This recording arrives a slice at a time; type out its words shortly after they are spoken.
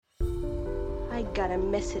I got a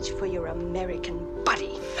message for your American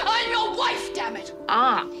buddy. I'm your wife, damn it!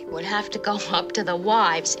 I would have to go up to the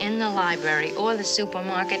wives in the library or the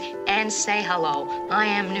supermarket and say hello. I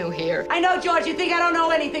am new here. I know, George, you think I don't know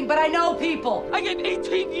anything, but I know people. I gave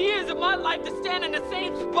 18 years of my life to stand in the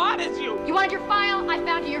same spot as you. You wanted your file? I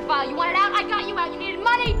found you your file. You wanted out? I got you out. You needed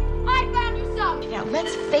money? I found you some. Now,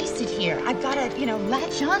 let's face it here. I've got to,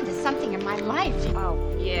 latch on to something in my life.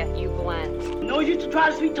 Oh, yeah, you blend. No use to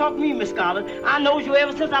try to sweet talk me, Miss Scarlett. I knows you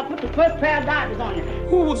ever since I put the first pair of diamonds on you.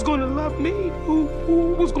 Who was gonna love me? Who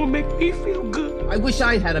was gonna make me feel good? I wish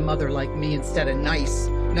I had a mother like me instead of nice.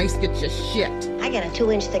 Nice gets you shit. I got a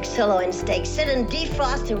 2-inch thick sirloin steak sitting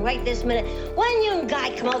defrosting right this minute. Why don't you and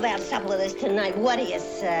Guy come over and have supper with us tonight? What do you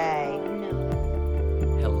say?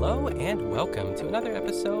 Hello and welcome to another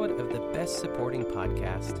episode of the Best Supporting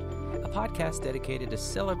Podcast, a podcast dedicated to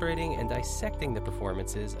celebrating and dissecting the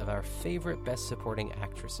performances of our favorite Best Supporting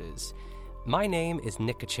actresses. My name is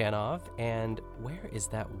Nick Kachanov, and where is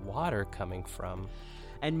that water coming from?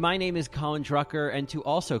 And my name is Colin Drucker, and to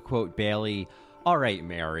also quote Bailey, all right,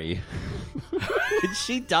 Mary.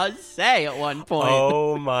 She does say at one point.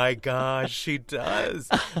 Oh my gosh, she does.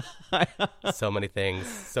 So many things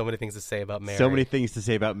to say about Mary. So many things to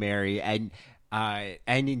say about Mary, and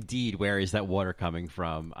indeed, where is that water coming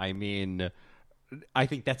from? I mean, I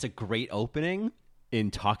think that's a great opening in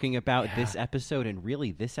talking about this episode, and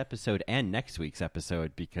really this episode and next week's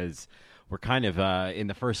episode, because we're kind of in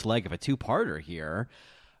the first leg of a two-parter here.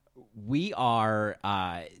 We are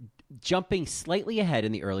jumping slightly ahead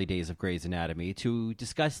in the early days of Grey's Anatomy to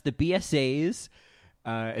discuss the BSAs,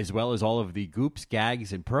 as well as all of the goops,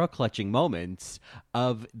 gags, and pearl-clutching moments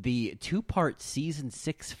of the two-part Season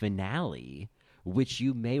 6 finale, which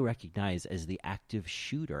you may recognize as the active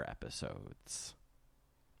shooter episodes.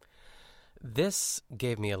 This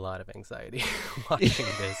gave me a lot of anxiety watching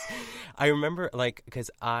this. I remember, because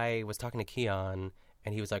I was talking to Keon,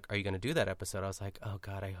 and he was like, are you going to do that episode? I was like, oh,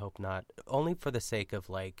 God, I hope not. Only for the sake of,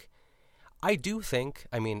 I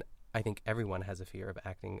think everyone has a fear of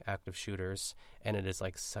active shooters, and it is,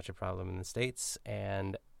 such a problem in the States,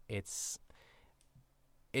 and it's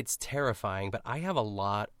terrifying, but I have a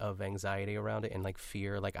lot of anxiety around it and,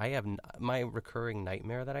 fear. I have my recurring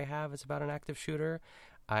nightmare that I have is about an active shooter.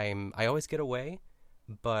 I always get away,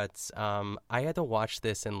 but I had to watch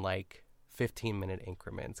this in, 15-minute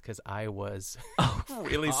increments because I was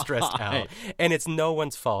really stressed out. And it's no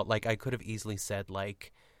one's fault. I could have easily said,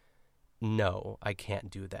 no, I can't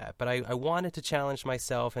do that. But I wanted to challenge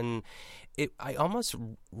myself, and I almost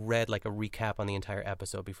read a recap on the entire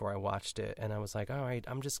episode before I watched it, and I was like, all right,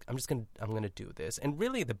 I'm gonna do this. And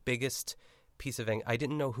really the biggest piece of I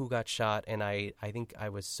didn't know who got shot, and I think I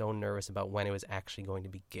was so nervous about when it was actually going to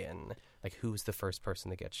begin. Who's the first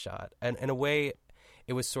person to get shot? And in a way,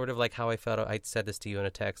 it was sort of how I felt. I said this to you in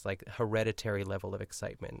a text, hereditary level of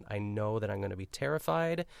excitement. I know that I'm going to be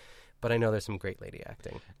terrified, but I know there's some great lady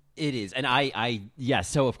acting. It is. And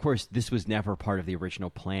so of course this was never part of the original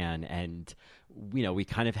plan. And, we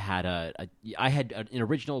kind of had I had an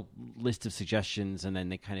original list of suggestions, and then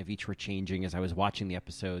they kind of each were changing as I was watching the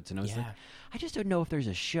episodes. And I was like, I just don't know if there's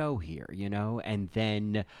a show here, And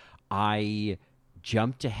then I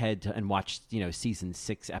jumped ahead and watched, season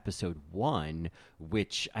 6, episode 1,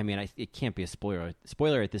 which, it can't be a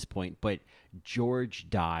spoiler at this point, but George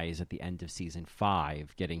dies at the end of season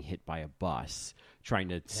 5, getting hit by a bus, trying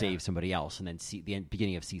to save somebody else. And then the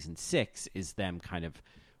beginning of season 6 is them kind of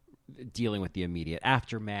dealing with the immediate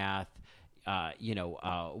aftermath.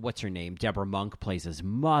 What's her name? Deborah Monk plays his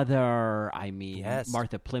mother.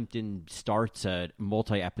 Martha Plimpton starts a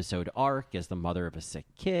multi-episode arc as the mother of a sick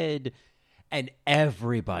kid. And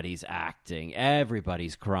everybody's acting,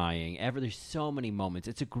 everybody's crying, there's so many moments.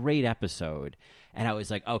 It's a great episode. And I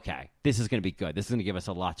was like, okay, this is going to be good. This is going to give us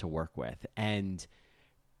a lot to work with. And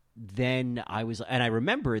then I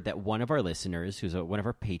remembered that one of our listeners, who's one of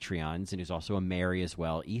our Patreons, and who's also a Mary as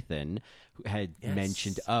well, Ethan, who had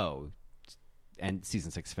mentioned, and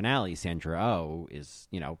season 6 finale, Sandra Oh is,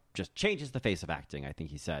 just changes the face of acting, I think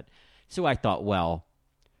he said. So I thought, well,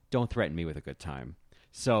 don't threaten me with a good time.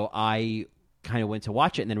 So I kind of went to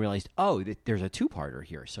watch it and then realized, there's a two-parter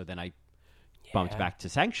here. So then I bumped back to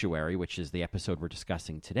Sanctuary, which is the episode we're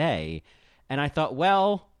discussing today. And I thought,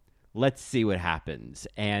 well, let's see what happens.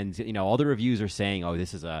 And, all the reviews are saying,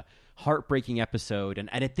 this is a heartbreaking episode.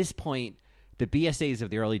 And at this point, the BSAs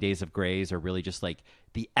of the early days of Grey's are really just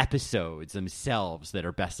the episodes themselves that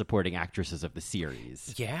are best supporting actresses of the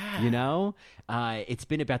series. Yeah. It's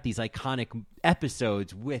been about these iconic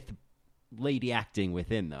episodes with lady acting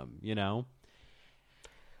within them,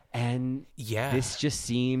 And this just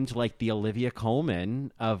seemed like the Olivia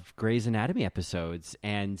Colman of Grey's Anatomy episodes.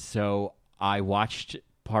 And so I watched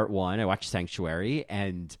part 1. I watched Sanctuary,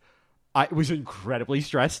 and I was incredibly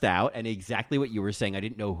stressed out. And exactly what you were saying, I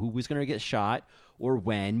didn't know who was going to get shot or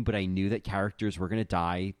when, but I knew that characters were going to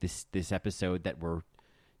die this episode that were,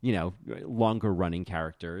 longer running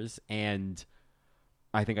characters. And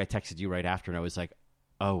I think I texted you right after, and I was like,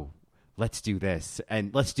 oh, let's do this,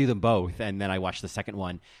 and let's do them both. And then I watched the second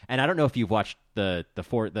one, and I don't know if you've watched the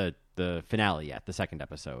finale yet, the second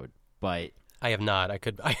episode, but I have not.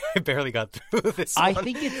 I barely got through this one.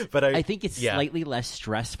 I think it's slightly less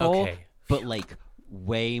stressful, but like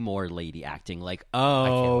way more lady acting. Like,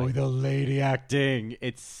 the lady acting,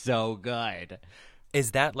 it's so good.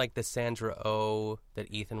 Is that like the Sandra Oh that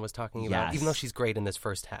Ethan was talking about? Yes. Even though she's great in this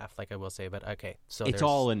first half, like I will say, but okay. So it's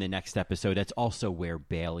all in the next episode. That's also where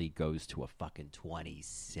Bailey goes to a fucking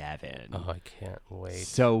 27. Oh, I can't wait.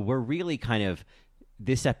 So we're really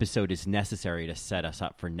this episode is necessary to set us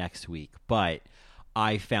up for next week. But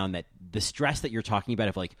I found that the stress that you're talking about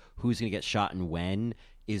of like who's going to get shot and when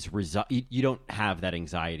is you don't have that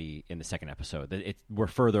anxiety in the second episode. We're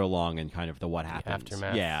further along in kind of the what happens. The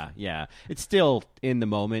aftermath. Yeah. It's still in the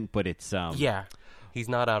moment, but it's he's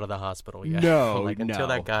not out of the hospital yet. No, until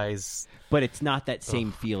that guy's. But it's not that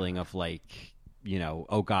same feeling of like,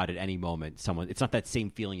 oh God, at any moment someone. It's not that same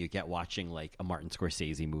feeling you get watching like a Martin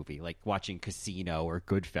Scorsese movie, like watching Casino or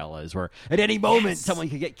Goodfellas, where at any moment someone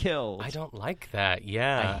could get killed. I don't like that.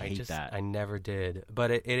 Yeah, I hate that. I never did,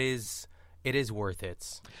 but it is worth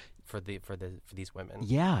it for these women.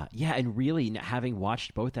 Yeah, and really, having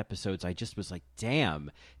watched both episodes, I just was like, damn,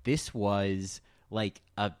 this was like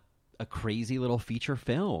a crazy little feature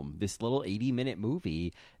film, this little 80-minute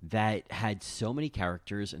movie that had so many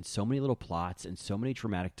characters and so many little plots and so many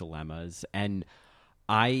dramatic dilemmas. And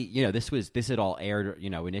this had all aired,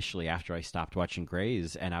 initially after I stopped watching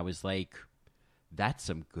Grey's, and I was like, that's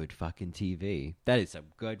some good fucking TV. That is some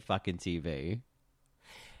good fucking TV.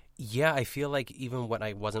 Yeah, I feel like even when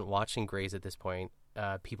I wasn't watching Grey's at this point,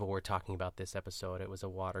 people were talking about this episode. It was a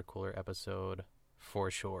water cooler episode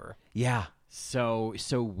for sure. Yeah. So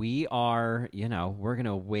we are, we're going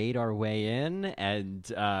to wade our way in, and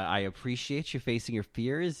I appreciate you facing your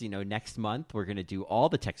fears. Next month we're going to do all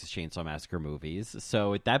the Texas Chainsaw Massacre movies.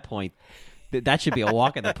 So at that point, that should be a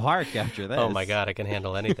walk in the park after this. Oh my God, I can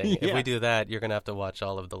handle anything. If we do that, you're going to have to watch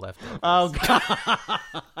all of The Leftovers. Oh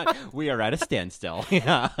God. We are at a standstill.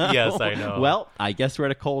 Yeah. Yes, I know. Well, I guess we're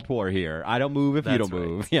at a Cold War here. I don't move if you don't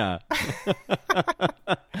move. Yeah.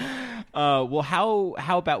 Well, how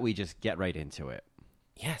about we just get right into it?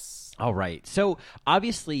 Yes. All right. So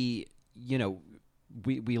obviously,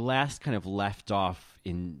 we last kind of left off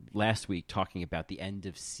in last week talking about the end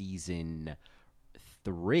of season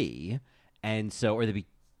 3. And so, what did we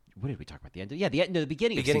talk about? The end of, the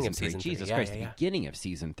beginning of season 3. Jesus Christ, the beginning of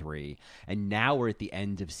season 3. And now we're at the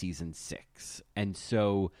end of season 6. And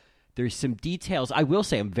so there's some details. I will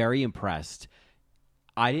say I'm very impressed.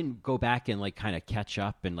 I didn't go back and like kind of catch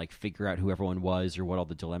up and like figure out who everyone was or what all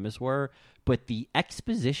the dilemmas were. But the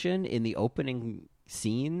exposition in the opening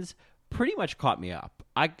scenes pretty much caught me up.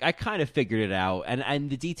 I kind of figured it out. And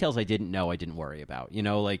the details I didn't know, I didn't worry about.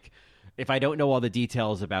 Like, if I don't know all the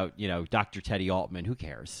details about, Dr. Teddy Altman, who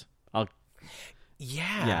cares?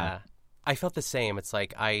 Yeah. I felt the same. It's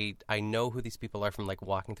like I know who these people are from like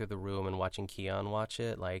walking through the room and watching Keon watch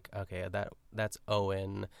it. Like, okay, that's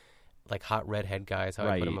Owen, like hot redhead guy is how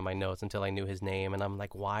I put him in my notes until I knew his name. And I'm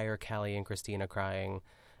like, why are Callie and Christina crying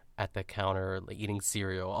at the counter like, eating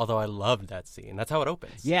cereal? Although I loved that scene. That's how it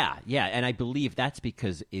opens. Yeah. And I believe that's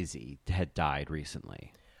because Izzy had died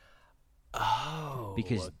recently. Oh,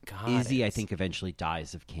 because Izzy, I think, eventually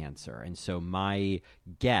dies of cancer. And so my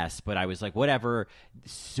guess, but I was like, whatever,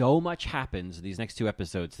 so much happens in these next 2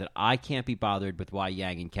 episodes that I can't be bothered with why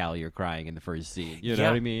Yang and Callie are crying in the first scene. You know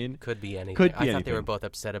what I mean? Could be anything. I thought they were both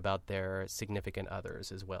upset about their significant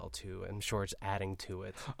others as well, too. I'm sure it's adding to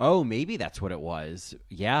it. Oh, maybe that's what it was.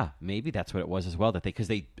 Yeah, maybe that's what it was as well. Because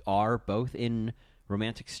they are both in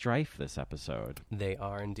romantic strife this episode. They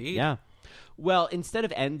are indeed. Yeah. Well, instead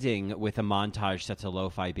of ending with a montage set to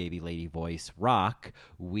Lo-Fi Baby Lady Voice Rock,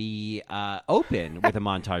 we open with a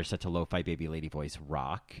montage set to Lo-Fi Baby Lady Voice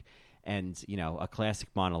Rock, and a classic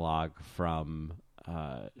monologue from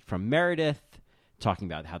Meredith talking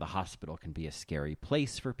about how the hospital can be a scary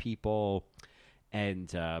place for people,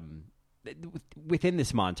 and within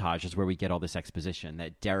this montage is where we get all this exposition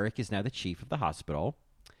that Derek is now the chief of the hospital.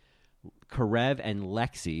 Karev and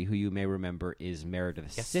Lexi, who you may remember is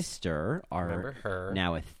Meredith's sister, are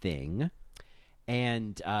now a thing.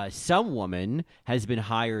 And some woman has been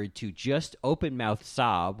hired to just open mouth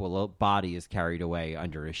sob while a body is carried away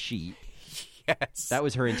under a sheet. Yes. That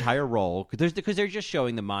was her entire role. Because they're just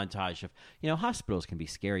showing the montage of, hospitals can be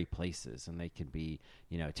scary places, and they can be,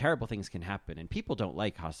 terrible things can happen. And people don't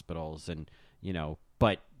like hospitals. And,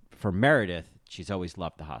 but for Meredith, she's always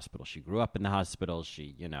loved the hospital. She grew up in the hospital.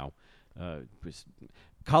 She, was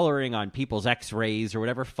coloring on people's x-rays or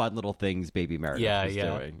whatever fun little things baby Meredith was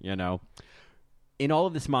doing, In all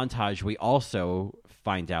of this montage, we also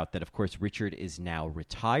find out that, of course, Richard is now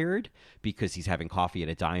retired because he's having coffee at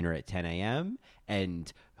a diner at 10 a.m.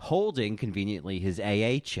 and holding, conveniently, his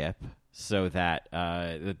AA chip so that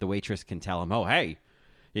the waitress can tell him, oh, hey,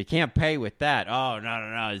 you can't pay with that. Oh,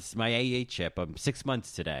 no, it's my AA chip. I'm 6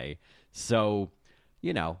 months today. So,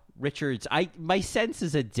 Richard's... my sense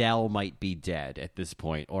is Adele might be dead at this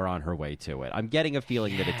point or on her way to it. I'm getting a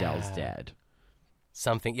feeling that Adele's dead.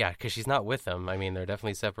 Something, yeah, because she's not with them. I mean, they're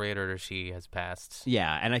definitely separated or she has passed.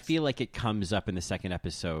 Yeah, and I feel like it comes up in the second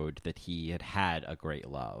episode that he had a great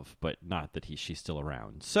love, but not that she's still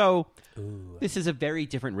around. So This is a very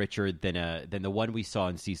different Richard than the one we saw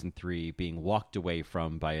in season 3 being walked away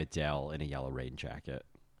from by Adele in a yellow rain jacket.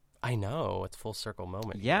 I know, it's full circle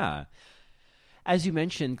moment. Yeah. As you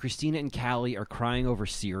mentioned, Christina and Callie are crying over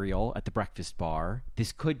cereal at the breakfast bar.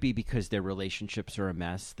 This could be because their relationships are a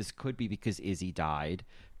mess. This could be because Izzy died.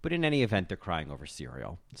 But in any event, they're crying over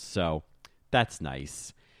cereal. So that's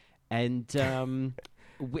nice. And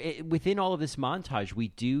within all of this montage, we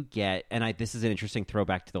do get, and this is an interesting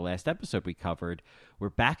throwback to the last episode we covered, we're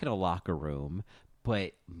back in a locker room.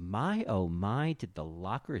 But my, oh my, did the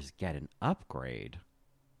lockers get an upgrade?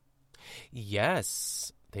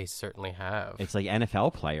 Yes. They certainly have. It's like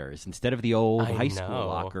NFL players. Instead of the old high school know.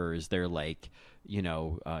 lockers, they're like,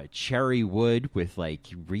 cherry wood with like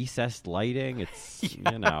recessed lighting. It's, it's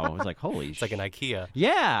like, holy It's like an IKEA.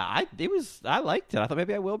 Yeah, I liked it. I thought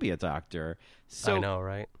maybe I will be a doctor. So I know,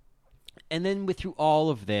 right? And then through all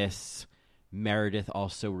of this, Meredith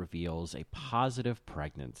also reveals a positive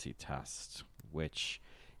pregnancy test, which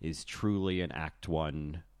is truly an Act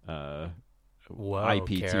 1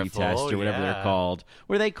 IPT test or whatever they're called.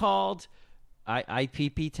 What are they called?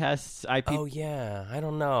 IPP tests? Oh, yeah. I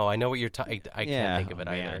don't know. I know what you're talking... I can't think of it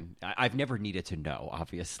either. I've never needed to know,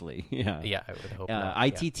 obviously. Yeah, I would hope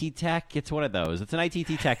not. ITT Tech, it's one of those. It's an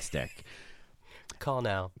ITT Tech stick. Call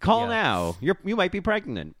now. Call now. You might be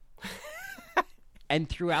pregnant. And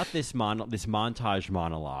throughout this montage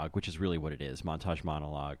monologue, which is really what it is, montage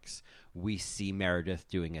monologues, we see Meredith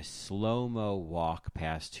doing a slow-mo walk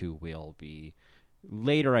past who will be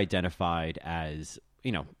later identified as,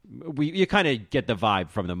 you kind of get the vibe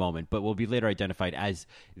from the moment, but will be later identified as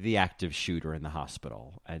the active shooter in the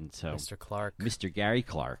hospital. And so Mr. Gary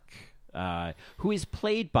Clark, who is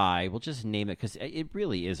played by, we'll just name it because it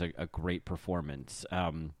really is a great performance,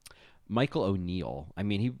 Michael O'Neill. I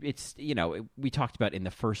mean, we talked about in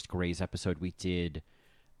the first Grey's episode we did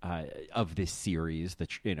of this series,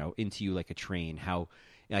 Into You Like a Train, how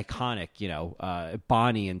iconic,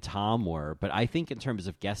 Bonnie and Tom were. But I think in terms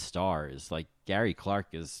of guest stars, like Gary Clark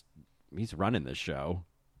he's running the show.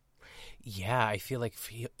 Yeah, I feel like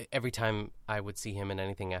every time I would see him in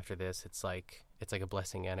anything after this, it's like a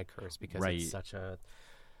blessing and a curse because it's such a...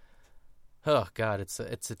 Oh God, it's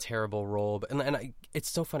a terrible role, but it's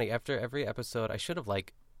so funny. After every episode, I should have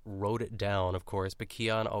wrote it down, of course. But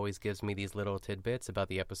Keon always gives me these little tidbits about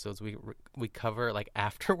the episodes we cover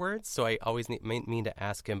afterwards. So I always mean to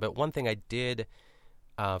ask him. But one thing I did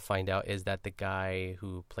find out is that the guy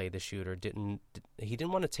who played the shooter didn't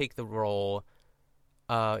want to take the role.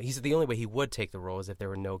 He said the only way he would take the role is if there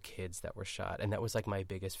were no kids that were shot, and that was my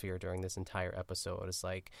biggest fear during this entire episode. It's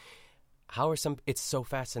it's so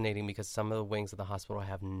fascinating because some of the wings of the hospital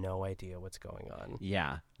have no idea what's going on.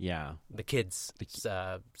 Yeah. The kids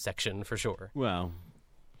section for sure. Well,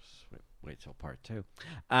 wait till part 2.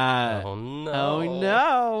 Oh no! Oh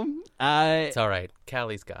no! It's all right.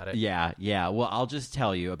 Callie's got it. Yeah. Well, I'll just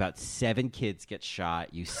tell you, about 7 kids get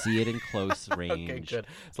shot. You see it in close range. Okay, good.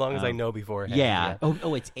 As long as I know beforehand. Yeah.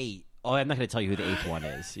 Oh, it's 8. Oh, I'm not going to tell you who the 8th one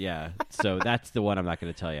is. Yeah. So that's the one I'm not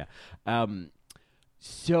going to tell you.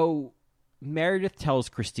 So Meredith tells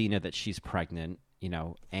Christina that she's pregnant,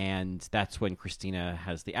 and that's when Christina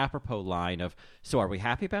has the apropos line of, so are we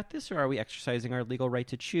happy about this, or are we exercising our legal right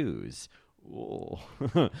to choose?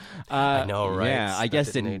 I know, right? Yeah, I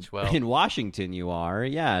guess in Washington you are,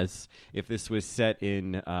 yes. If this was set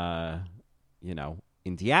in,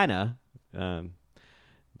 Indiana, not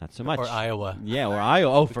so much. Or Iowa. Yeah, or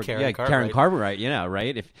Iowa. Oh, for Karen Cartwright,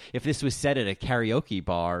 right? If this was set at a karaoke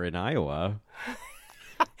bar in Iowa...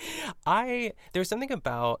 There's something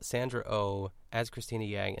about Sandra Oh as Christina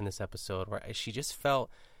Yang in this episode, where she just felt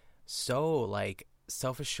so like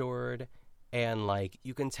self-assured, and like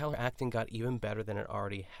you can tell her acting got even better than it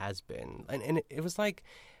already has been. And it was like,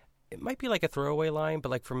 it might be like a throwaway line, but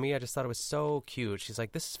like for me, I just thought it was so cute. She's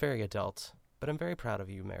like, "This is very adult, but I'm very proud of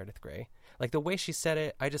you, Meredith Grey." Like the way she said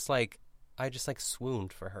it, I just like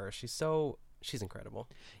swooned for her. She's incredible.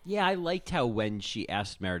 Yeah, I liked how when she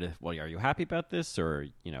asked Meredith, "Well, are you happy about this, or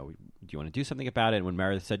do you want to do something about it?" And when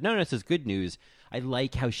Meredith said, "No, this is good news," I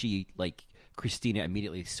like how she like Christina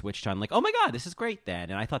immediately switched on, like, "Oh my God, this is great!" Then,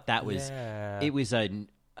 and I thought that was it was a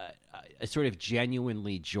sort of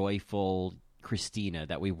genuinely joyful Christina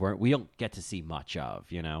that we don't get to see much of,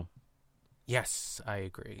 Yes, I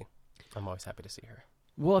agree. I'm always happy to see her.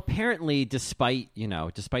 Well, apparently, despite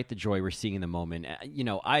the joy we're seeing in the moment,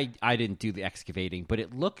 I didn't do the excavating, but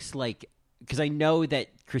it looks like, because I know that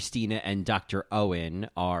Christina and Dr. Owen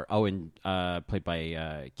played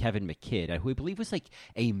by Kevin McKidd, who I believe was like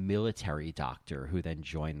a military doctor who then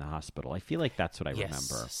joined the hospital. I feel like that's what I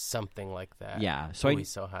remember. Something like that. Yeah. So he's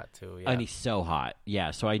so hot too. Yeah. And he's so hot.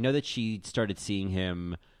 Yeah. So I know that she started seeing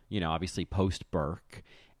him, obviously post Burke.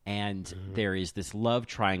 And there is this love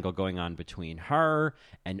triangle going on between her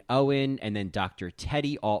and Owen, and then Dr.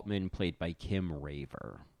 Teddy Altman, played by Kim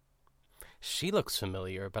Raver. She looks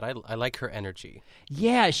familiar, but I like her energy.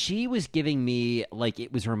 Yeah, she was giving me, like,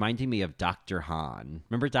 it was reminding me of Dr. Hahn.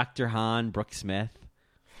 Remember Dr. Hahn, Brooke Smith?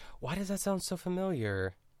 Why does that sound so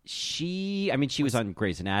familiar? She was on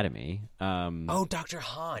Grey's Anatomy. Dr.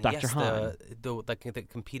 Hahn. Dr. Hahn. The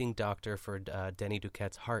competing doctor for Denny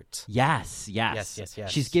Duquette's heart. Yes.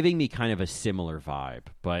 She's giving me kind of a similar vibe,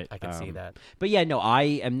 but I can see that. But yeah, no, I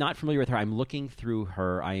am not familiar with her. I'm looking through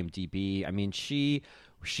her IMDb. I mean, she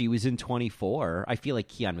was in 24. I feel like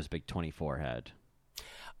Keon was a big 24 head.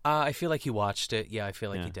 I feel like he watched it. Yeah, I feel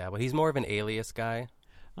like he dabbled. He's more of an Alias guy.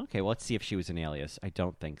 Okay, well, let's see if she was an Alias. I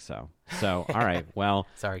don't think so. So, all right, well,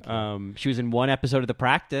 sorry. She was in one episode of The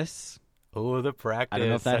Practice. Oh, The Practice. I don't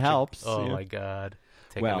know if that helps. My God.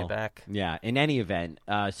 Taking me back. Yeah, in any event,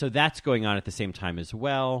 so that's going on at the same time as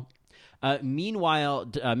well. Meanwhile,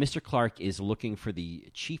 Mr. Clark is looking for the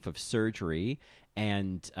chief of surgery,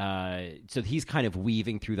 and so he's kind of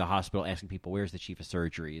weaving through the hospital, asking people, "Where's the chief of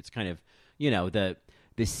surgery?" It's kind of,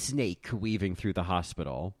 the snake weaving through the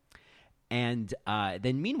hospital. And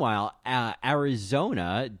then meanwhile,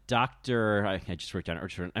 Arizona, I just wrote down,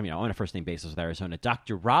 on a first name basis with Arizona,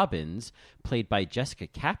 Dr. Robbins, played by Jessica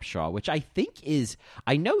Capshaw, which I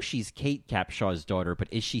know she's Kate Capshaw's daughter, but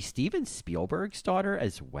is she Steven Spielberg's daughter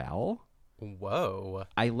as well? Whoa.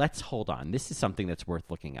 Let's hold on. This is something that's worth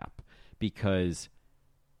looking up because,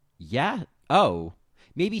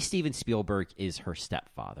 maybe Steven Spielberg is her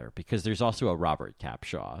stepfather because there's also a Robert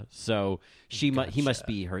Capshaw. So he must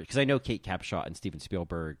be her, because I know Kate Capshaw and Steven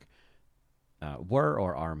Spielberg were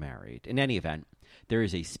or are married. In any event, there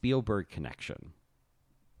is a Spielberg connection.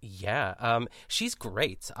 Yeah, she's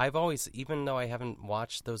great. I've always, even though I haven't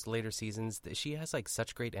watched those later seasons, she has like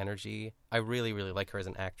such great energy. I really, really like her as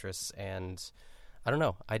an actress, and I don't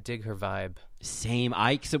know, I dig her vibe. Same.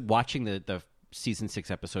 Watching the season 6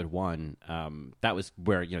 episode 1, that was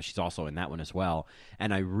where she's also in that one as well,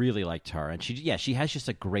 and I really liked her, and she has just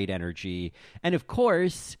a great energy, and of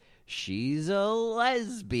course she's a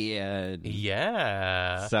lesbian.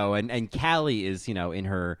 Yeah. So and Callie is in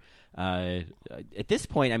her at this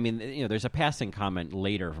point, I mean, there's a passing comment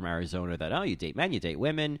later from Arizona that you date men, you date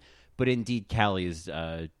women, but indeed Callie is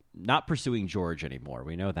not pursuing George anymore.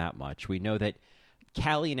 We know that much. We know that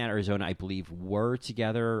Callie and Arizona, I believe, were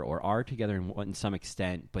together or are together in some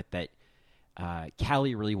extent, but that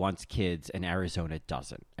Callie really wants kids and Arizona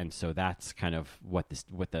doesn't. And so that's kind of what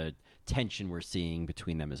the tension we're seeing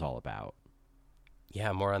between them is all about.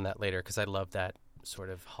 Yeah, more on that later, because I love that sort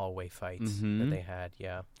of hallway fight that they had.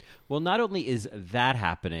 Yeah. Well, not only is that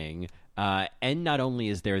happening, and not only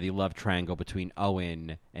is there the love triangle between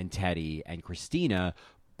Owen and Teddy and Christina,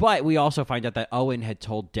 but we also find out that Owen had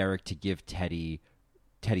told Derek to give Teddy's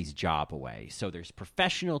job away. So there's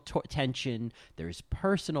professional tension, there's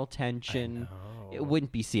personal tension. It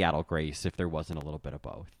wouldn't be Seattle Grace if there wasn't a little bit of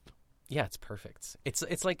both. Yeah, it's perfect.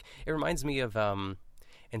 It's like, it reminds me of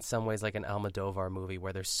in some ways like an Almodovar movie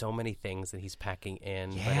where there's so many things that he's packing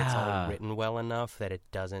in, but it's all written well enough that it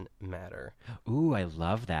doesn't matter. Ooh, I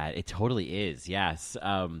love that. It totally is, yes.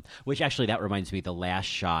 Which actually, that reminds me, the last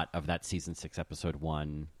shot of that season 6 episode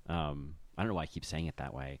 1, I don't know why I keep saying it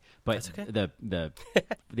that way, but okay.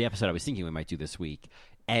 the episode I was thinking we might do this week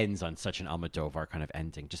ends on such an Almodovar kind of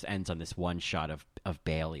ending. Just ends on this one shot of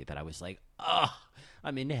Bailey that I was like,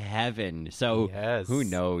 I'm in heaven. So Who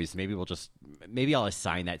knows? Maybe I'll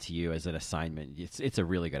assign that to you as an assignment. It's a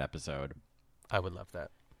really good episode. I would love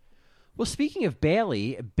that. Well, speaking of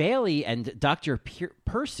Bailey and Dr.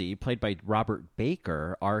 Percy, played by Robert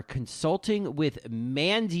Baker, are consulting with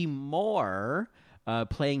Mandy Moore,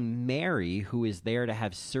 playing Mary, who is there to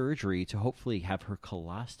have surgery to hopefully have her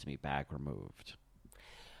colostomy bag removed.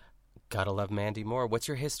 Gotta love Mandy Moore. What's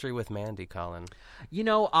your history with Mandy, Colin? You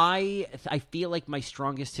know, I feel like my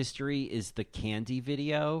strongest history is the Candy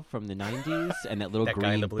video from the 90s and that little that green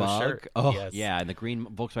guy in the blue bug. Shirt. Oh, yes. yeah, and the green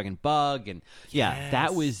Volkswagen Bug. And yeah,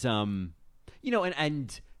 that was, you know,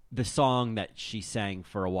 and the song that she sang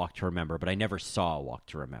for A Walk to Remember, but I never saw A Walk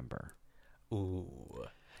to Remember. Ooh.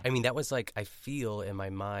 I mean, that was like, I feel in my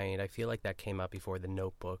mind, I feel like that came out before The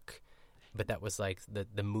Notebook. But that was like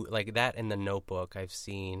like that in The Notebook I've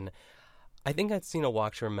seen. I think I've seen A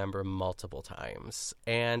Walk to Remember multiple times.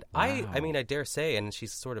 And wow. I mean, I dare say, and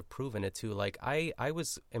she's sort of proven it too, like I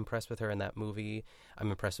was impressed with her in that movie. I'm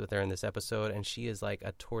impressed with her in this episode, and she is like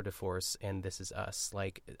a tour de force in This Is Us.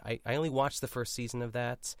 Like, I only watched the first season of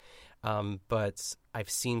that, but I've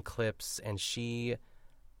seen clips, and she,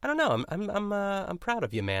 I don't know, I'm proud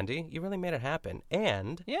of you, Mandy. You really made it happen.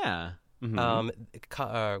 And yeah. Keon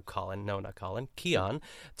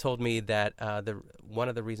told me that one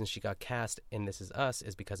of the reasons she got cast in This Is Us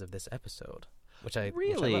is because of this episode, which I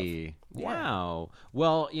really which I love. Wow.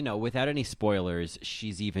 Well, you know, without any spoilers,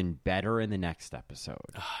 she's even better in the next episode.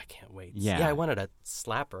 Oh, I can't wait. Yeah, I wanted to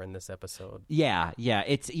slap her in this episode. Yeah.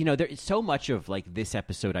 It's, you know, there's so much of like this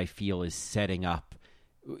episode I feel is setting up.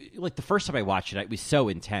 Like the first time I watched it was so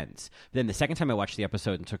intense. Then the second time I watched the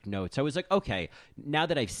episode and took notes, I was like, okay, now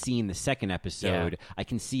that I've seen the second episode, I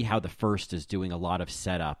can see how the first is doing a lot of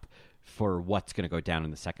setup for what's going to go down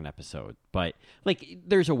in the second episode. But like,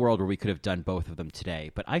 there's a world where we could have done both of them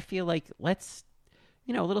today. But I feel like let's,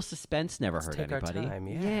 you know, a little suspense never hurt anybody. Our time,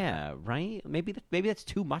 yeah, right? Maybe that's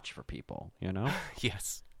too much for people, you know?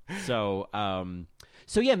 Yes. So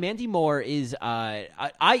yeah, Mandy Moore is I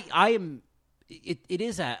am. It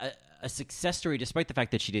is a success story, despite the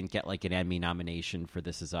fact that she didn't get like an Emmy nomination for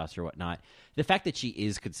This Is Us or whatnot. The fact that she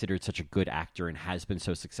is considered such a good actor and has been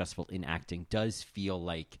so successful in acting does feel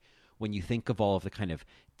like, when you think of all of the kind of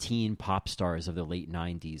teen pop stars of the late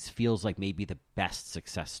 90s, feels like maybe the best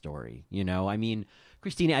success story. You know, I mean,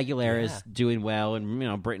 Christina Aguilera is doing well, and, you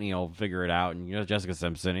know, Britney will figure it out, and, you know, Jessica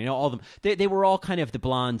Simpson, you know, all of them. They were all kind of the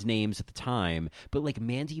blonde names at the time, but like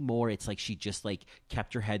Mandy Moore, it's like she just like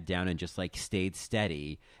kept her head down and just like stayed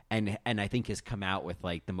steady, and I think has come out with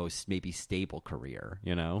like the most maybe stable career,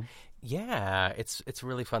 you know? Yeah, it's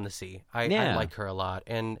really fun to see. I like her a lot,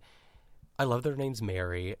 and I love that her name's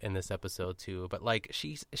Mary in this episode too, but like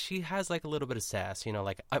she has like a little bit of sass, you know,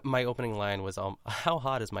 like my opening line was, how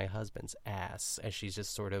hot is my husband's ass? And she's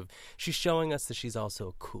just she's showing us that she's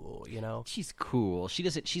also cool, you know? She's cool.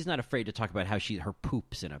 She's not afraid to talk about how her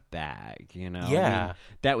poop's in a bag, you know? Yeah. I mean,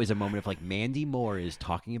 that was a moment of like, Mandy Moore is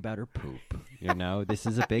talking about her poop, you know? This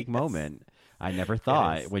is a big moment. I never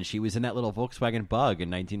thought when she was in that little Volkswagen Bug in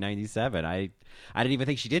 1997, I didn't even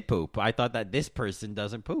think she did poop. I thought that this person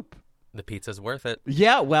doesn't poop. The pizza's worth it.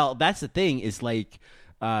 Yeah, well, that's the thing, is like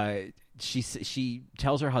she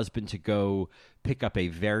tells her husband to go pick up a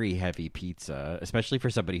very heavy pizza, especially for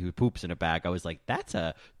somebody who poops in a bag. I was like, that's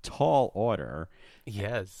a tall order.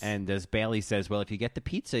 Yes. And as Bailey says, well, if you get the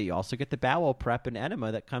pizza, you also get the bowel prep and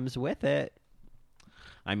enema that comes with it.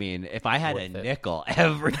 I mean, if I had nickel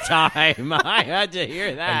every time I had to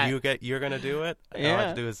hear that. And you're going to do it? All I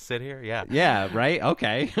have to do is sit here? Yeah. Yeah, right?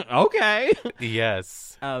 Okay. Okay.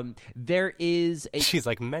 Yes. There is a... She's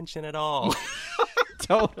like, mention it all.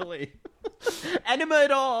 Totally. Enema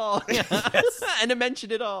it all. Yes. And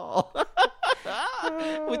mention it all.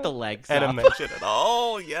 With the legs and up. mention it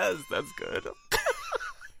all. Yes, that's good.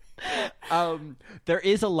 There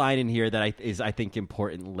is a line in here that is I think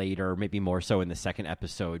important later, maybe more so in the second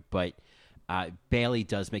episode, but Bailey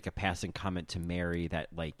does make a passing comment to Mary that,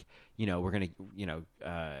 like, you know, we're gonna, you know,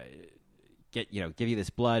 give you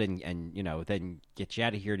this blood and you know, then get you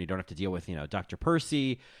out of here and you don't have to deal with, you know, Dr.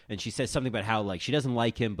 Percy. And she says something about how, like, she doesn't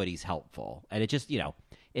like him, but he's helpful. And it just, you know,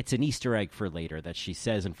 it's an Easter egg for later that she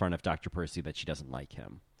says in front of Dr. Percy that she doesn't like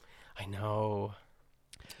him. I know.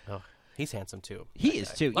 Oh. He's handsome too. He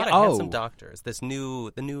is too. A lot of handsome doctors. The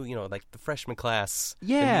new, you know, like the freshman class.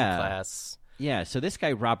 Yeah. The new class. Yeah. So this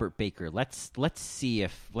guy Robert Baker. Let's see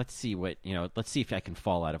if I can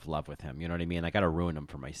fall out of love with him. You know what I mean? I got to ruin him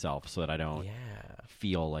for myself so that I don't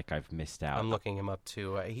feel like I've missed out. I'm looking him up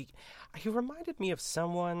too. He reminded me of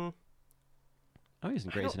someone. Oh, he's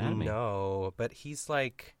in Grey's Anatomy. No, but he's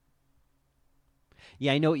like.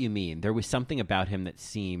 Yeah, I know what you mean. There was something about him that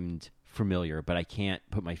seemed familiar, but I can't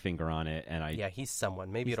put my finger on it. And yeah, he's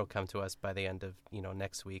someone. Maybe it'll come to us by the end of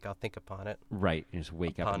next week. I'll think upon it. Right, just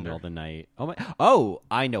wake up in the middle of the night. Oh,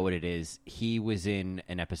 I know what it is. He was in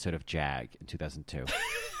an episode of JAG in 2002.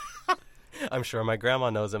 I'm sure my grandma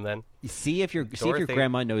knows him then. See if your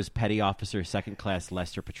grandma knows Petty Officer Second Class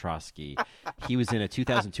Lester Petrosky. He was in a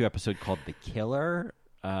 2002 episode called The Killer.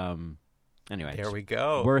 Anyway, there we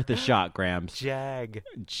go. Worth a shot, Grams. JAG.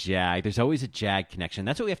 There's always a JAG connection.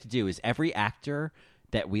 That's what we have to do. Is every actor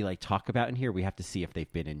that we talk about in here, we have to see if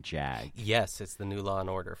they've been in JAG. Yes, it's the new Law and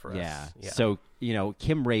Order for us. Yeah. So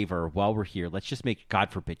Kim Raver, while we're here, let's just make, God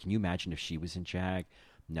forbid, can you imagine if she was in JAG?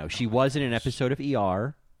 No, she was in an episode of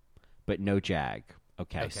ER. But no JAG.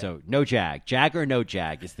 Okay, so no JAG. JAG or no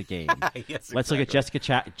JAG is the game. Yes, Let's look at Jessica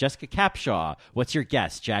Capshaw. What's your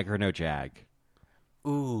guess, JAG or no JAG?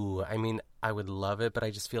 Ooh, I mean, I would love it, but I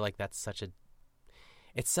just feel like it's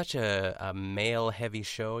such a male-heavy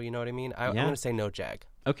show, you know what I mean? I'm going to say no JAG.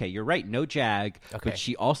 Okay, you're right, no JAG, but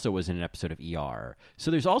she also was in an episode of ER. So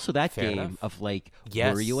there's also that Fair game enough. of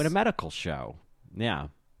Yes. were you in a medical show? Yeah.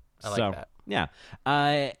 I like that. Yeah.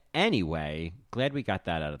 Anyway, glad we got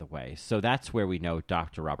that out of the way. So that's where we know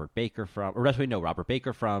Dr. Robert Baker from, or that's where we know Robert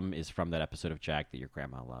Baker from is from that episode of JAG that your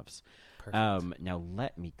grandma loves. Perfect. Now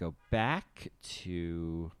let me go back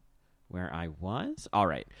to where I was. All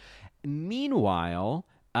right. Meanwhile,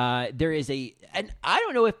 there is and I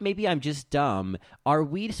don't know if maybe I'm just dumb. Are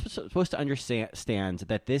we supposed to understand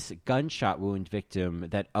that this gunshot wound victim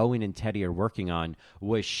that Owen and Teddy are working on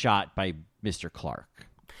was shot by Mr. Clark?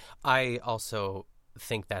 I also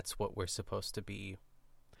think that's what we're supposed to be.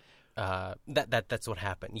 That's what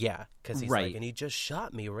happened. Yeah, because he's right. and he just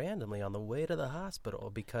shot me randomly on the way to the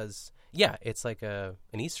hospital because it's like an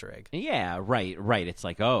Easter egg. Yeah, right. It's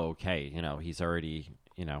like, oh, okay, he's already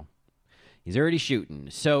shooting.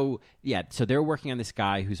 So so they're working on this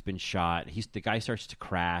guy who's been shot. The guy starts to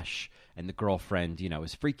crash, and the girlfriend,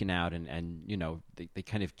 is freaking out, and they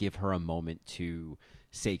kind of give her a moment to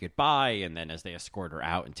say goodbye, and then as they escort her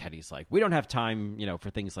out, and Teddy's like, we don't have time, for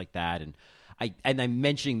things like that. And I'm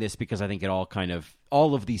mentioning this because I think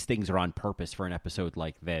all of these things are on purpose for an episode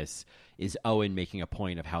like this. Is Owen making a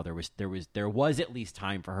point of how there was at least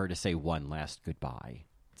time for her to say one last goodbye.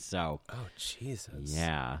 So, oh Jesus,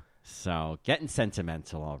 yeah. So getting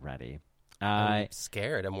sentimental already. I'm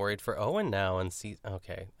scared. I'm worried for Owen now. And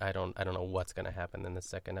okay, I don't know what's going to happen in the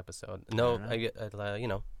second episode. No,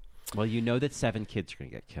 Well, you know that 7 kids are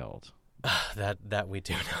going to get killed. That we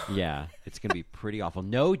do know. Yeah, it's going to be pretty awful.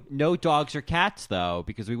 No dogs or cats, though,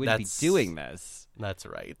 because we wouldn't be doing this. That's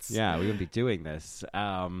right. Yeah, we wouldn't be doing this.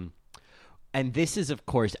 And this is, of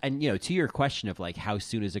course, and, to your question of, how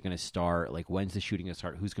soon is it going to start? When's the shooting going to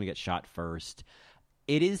start? Who's going to get shot first?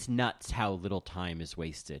 It is nuts how little time is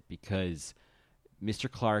wasted because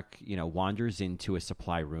Mr. Clark, wanders into a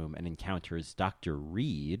supply room and encounters Dr.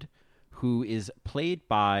 Reed, who is played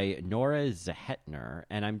by Nora Zehetner.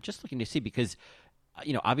 And I'm just looking to see because,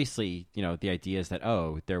 obviously, the idea is that,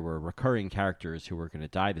 there were recurring characters who were going to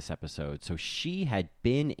die this episode. So she had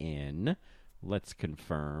been in, let's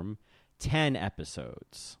confirm, 10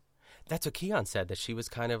 episodes. That's what Keon said, that she was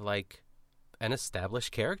kind of like an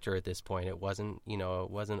established character at this point. It wasn't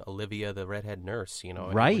Olivia, the redhead nurse,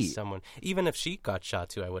 Right. It was someone, even if she got shot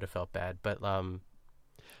too, I would have felt bad. But, I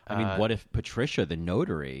mean, what if Patricia, the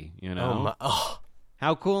notary, Oh,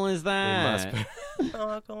 how cool is that?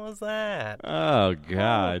 How cool is that? Oh,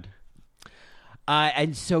 God.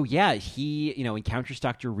 And so, he, encounters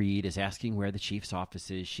Dr. Reed, is asking where the chief's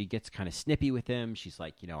office is. She gets kind of snippy with him. She's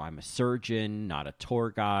like, I'm a surgeon, not a tour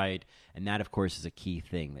guide. And that, of course, is a key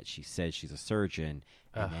thing that she says she's a surgeon.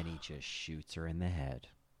 And then he just shoots her in the head.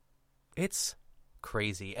 It's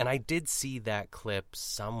crazy. And I did see that clip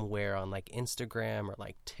somewhere on Instagram or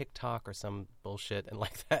TikTok or some bullshit and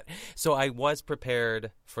that. So I was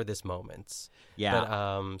prepared for this moment. Yeah.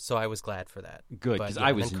 But so I was glad for that. Good, because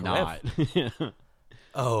I was not.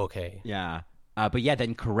 Oh, okay. Yeah. But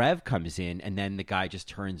then Karev comes in, and then the guy just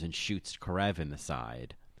turns and shoots Karev in the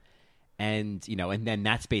side. And, and then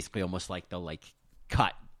that's basically almost like the,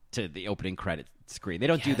 cut to the opening credit screen. They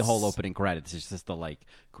don't do the whole opening credits. It's just the,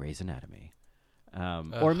 Grey's Anatomy.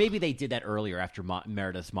 Or maybe they did that earlier after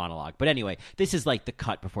Meredith's monologue. But anyway, this is the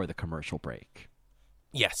cut before the commercial break.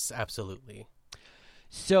 Yes, absolutely.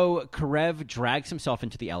 So Karev drags himself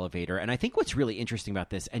into the elevator, and I think what's really interesting about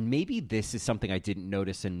this, and maybe this is something I didn't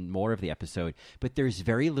notice in more of the episode, but there's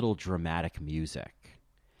very little dramatic music.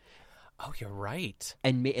 Oh, you're right.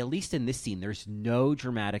 And at least in this scene, there's no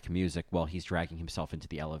dramatic music while he's dragging himself into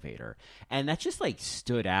the elevator. And that just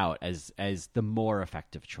stood out as the more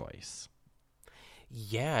effective choice.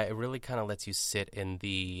 Yeah, it really kind of lets you sit in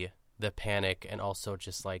the the panic and also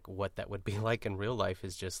just like what that would be like in real life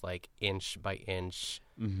is just like inch by inch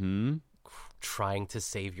trying to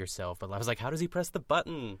save yourself. But I was like, how does he press the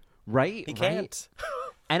button? Right. He can't.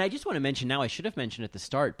 And I just want to mention now, I should have mentioned at the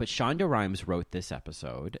start, but Shonda Rhimes wrote this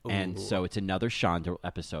episode. Ooh. And so it's another Shonda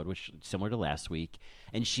episode, which is similar to last week.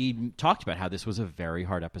 And she talked about how this was a very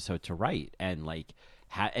hard episode to write. And like,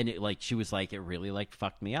 she was like, it really like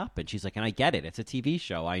fucked me up. And she's like, and I get it. It's a TV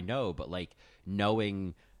show. I know. But like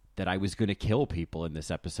knowing that I was going to kill people in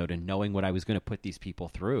this episode and knowing what I was going to put these people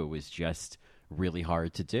through was just really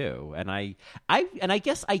hard to do. And I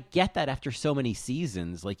guess I get that after so many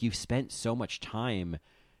seasons, like you've spent so much time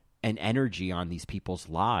and energy on these people's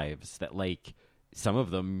lives that like some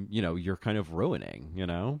of them, you know, you're kind of ruining, you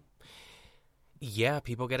know? Yeah,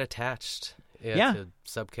 people get attached to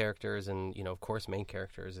sub characters and, you know, of course, main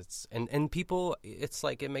characters. It's and people, it's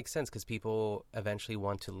like it makes sense because people eventually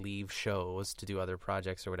want to leave shows to do other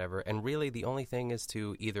projects or whatever. And really the only thing is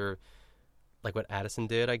to either, like what Addison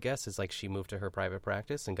did, I guess, is like she moved to her private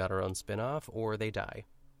practice and got her own spinoff, or they die.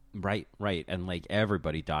 Right. And like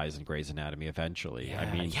everybody dies in Grey's Anatomy eventually. Yeah,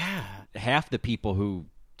 I mean, half the people who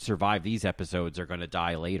survive these episodes are going to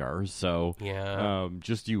die later. So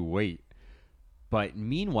just you wait. But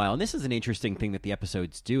meanwhile, and this is an interesting thing that the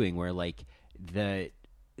episode's doing, where like the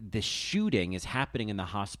shooting is happening in the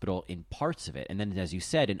hospital in parts of it, and then as you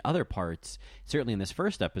said, in other parts, certainly in this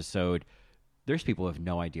first episode, there's people who have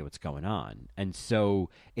no idea what's going on, and so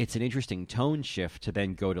it's an interesting tone shift to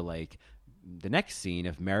then go to like the next scene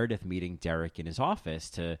of Meredith meeting Derek in his office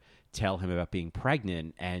to tell him about being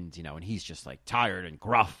pregnant, and you know, and he's just like tired and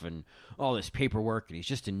gruff and all this paperwork, and he's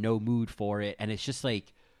just in no mood for it, and it's just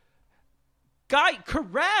like, guy,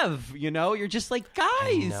 Karev, you know, you're just like,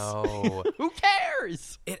 guys, who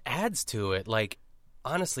cares? It adds to it. Like,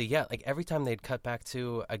 honestly, yeah, like every time they'd cut back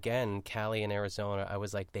to, again, Cali in Arizona, I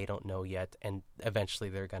was like, they don't know yet, and eventually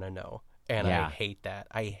they're going to know. And I hate that.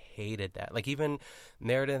 I hated that. Like, even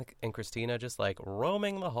Meredith and Christina just, like,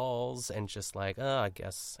 roaming the halls and just like, I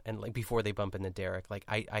guess. And, like, before they bump into Derek, like,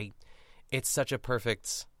 it's such a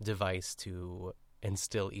perfect device to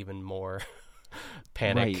instill even more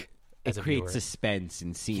panic. Right. It creates suspense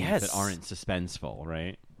in scenes that aren't suspenseful,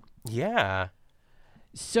 right? Yeah.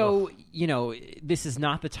 So, you know, this is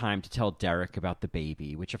not the time to tell Derek about the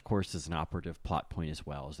baby, which, of course, is an operative plot point as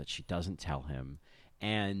well, is that she doesn't tell him.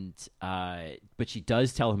 And but she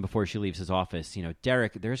does tell him before she leaves his office, you know,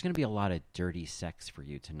 Derek, there's going to be a lot of dirty sex for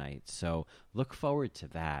you tonight, so look forward to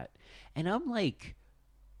that. And I'm like,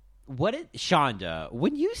 Shonda,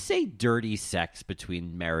 when you say dirty sex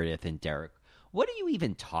between Meredith and Derek, what are you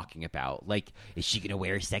even talking about? Like, is she going to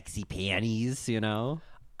wear sexy panties, you know?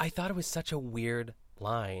 I thought it was such a weird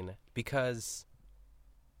line because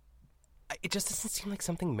it just doesn't seem like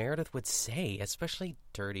something Meredith would say, especially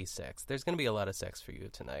dirty sex. There's going to be a lot of sex for you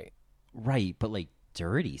tonight. Right, but like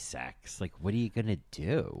dirty sex, like what are you going to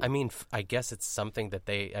do? I mean, I guess it's something that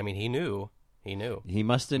he knew. He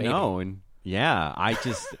must have known. Yeah,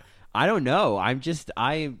 I don't know.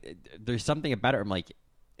 There's something about it. I'm like,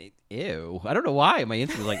 ew. I don't know why. My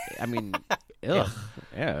instinct was like, I mean, ugh.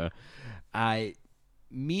 Yeah.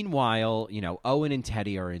 Meanwhile, you know, Owen and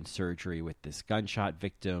Teddy are in surgery with this gunshot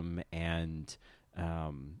victim, and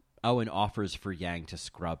Owen offers for Yang to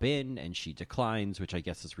scrub in, and she declines, which I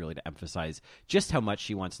guess is really to emphasize just how much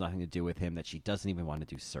she wants nothing to do with him, that she doesn't even want to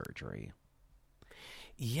do surgery.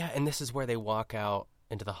 Yeah, and this is where they walk out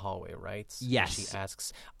into the hallway, right? Yes. She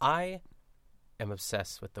asks, I am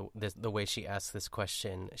obsessed with the way she asks this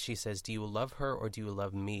question. She says, do you love her or do you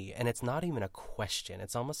love me? And it's not even a question.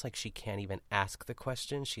 It's almost like she can't even ask the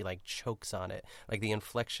question. She like chokes on it. Like the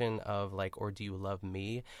inflection of like, or do you love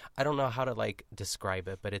me? I don't know how to like describe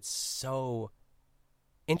it, but it's so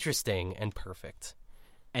interesting and perfect.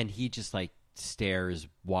 And he just like stares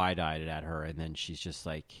wide-eyed at her, and then she's just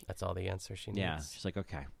like, that's all the answer she needs. Yeah, she's like,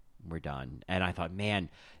 okay, we're done. And I thought, man,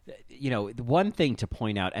 you know, the one thing to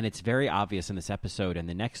point out, and it's very obvious in this episode and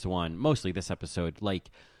the next one, mostly this episode, like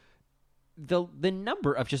the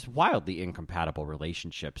number of just wildly incompatible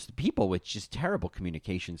relationships, people with just terrible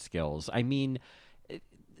communication skills. I mean,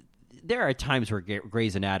 there are times where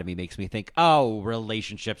Grey's Anatomy makes me think, oh,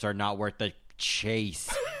 relationships are not worth the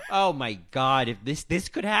chase. Oh my God, if this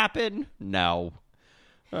could happen, no.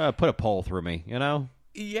 Put a pole through me, you know?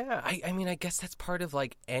 Yeah, I mean, I guess that's part of,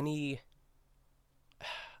 like, any...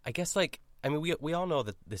 I guess, like, I mean, we all know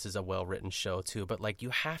that this is a well-written show, too, but, like, you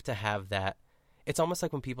have to have that... It's almost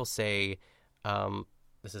like when people say,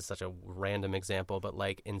 this is such a random example, but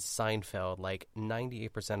like in Seinfeld, like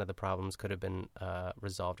 98% of the problems could have been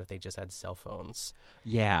resolved if they just had cell phones.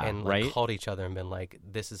 Yeah, and like right? called each other and been like,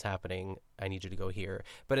 this is happening, I need you to go here.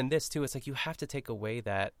 But in this too, it's like you have to take away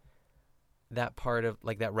that part of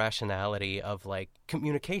like that rationality of like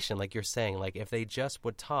communication, like you're saying, like if they just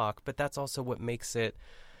would talk. But that's also what makes it,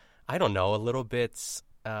 I don't know, a little bit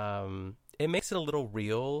it makes it a little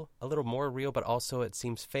more real, but also it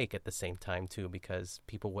seems fake at the same time too, because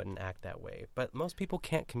people wouldn't act that way. But most people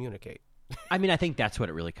can't communicate. I mean, I think that's what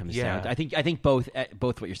it really comes down to. I think both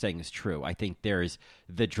what you're saying is true. I think there's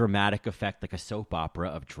the dramatic effect, like a soap opera,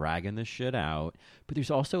 of dragging the shit out. But there's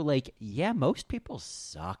also like, most people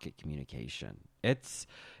suck at communication. It's,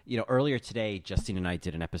 earlier today, Justine and I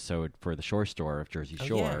did an episode for the Shore Store of Jersey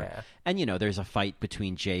Shore. Yeah. And, there's a fight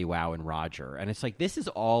between JWoww and Roger. And it's like, this is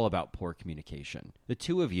all about poor communication. The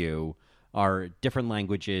two of you are different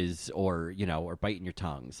languages or biting your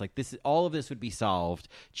tongues. Like all of this would be solved,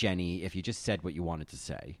 Jenny, if you just said what you wanted to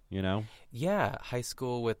say, Yeah, high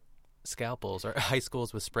school with scalpels or high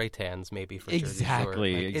schools with spray tans maybe for Jersey Shore.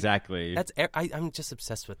 Exactly. I'm just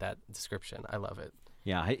obsessed with that description. I love it.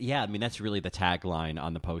 Yeah. I mean, that's really the tagline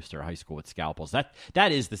on the poster, high school with scalpels.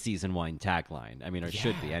 That is the season 1 tagline. I mean, or it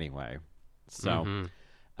should be anyway. So,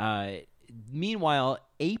 meanwhile,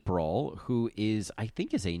 April, who I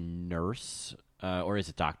think is a nurse or is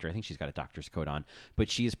a doctor. I think she's got a doctor's coat on. But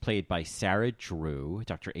she is played by Sarah Drew,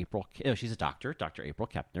 she's a doctor, Dr. April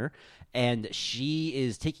Kepner. And she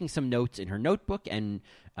is taking some notes in her notebook and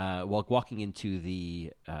while walking into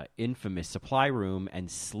the infamous supply room and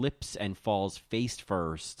slips and falls face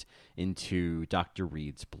first into Dr.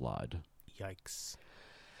 Reed's blood. Yikes.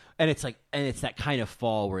 And it's that kind of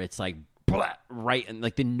fall where it's like, right, and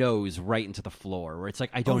like the nose right into the floor, where it's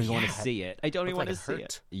like, I don't even want to see it. I don't even want to see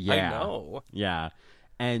it. Yeah, I know. Yeah,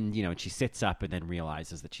 and she sits up and then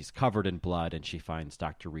realizes that she's covered in blood, and she finds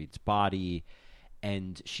Dr. Reed's body,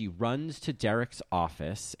 and she runs to Derek's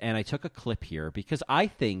office. And I took a clip here because I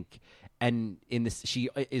think, and in this, she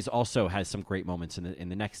is also has some great moments in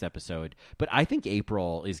the next episode. But I think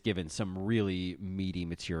April is given some really meaty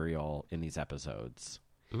material in these episodes.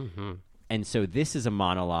 Mm-hmm. And so this is a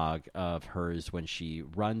monologue of hers when she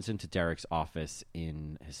runs into Derek's office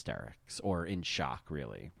in hysterics, or in shock,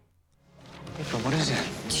 really. April, what is it?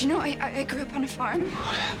 Do you know, I grew up on a farm.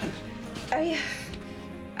 What happened?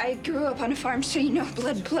 I grew up on a farm, so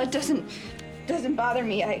blood doesn't bother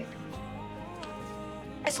me. I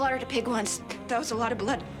slaughtered a pig once. That was a lot of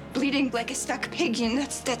blood. Bleeding like a stuck pig,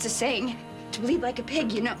 that's a saying. To bleed like a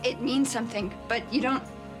pig, it means something, but you don't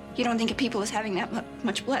think of people as having that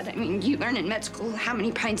much blood. I mean, you learn in med school how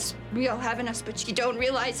many pints we all have in us, but you don't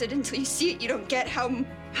realize it until you see it. You don't get how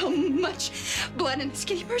much blood in a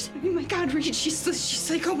skinny person. I mean, my God, Reed, she's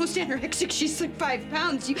like almost anorexic. She's like 5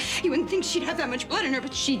 pounds. You wouldn't think she'd have that much blood in her,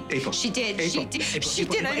 but she did. April, She did.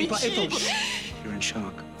 April. You're in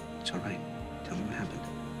shock. It's all right. Tell me what happened.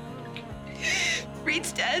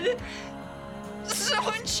 Reed's dead.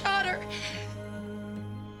 Someone shot her.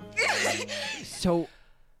 So...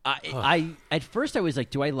 I at first I was like,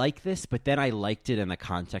 do I like this? But then I liked it in the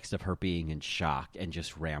context of her being in shock and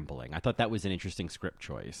just rambling. I thought that was an interesting script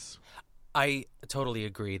choice. I totally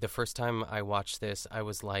agree. The first time I watched this, I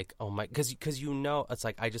was like, oh my, because it's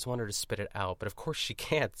like, I just want her to spit it out. But of course she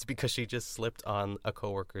can't, because she just slipped on a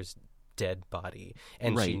coworker's dead body.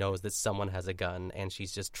 And She knows that someone has a gun, and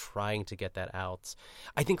she's just trying to get that out.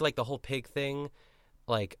 I think like the whole pig thing,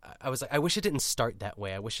 like I was like, I wish it didn't start that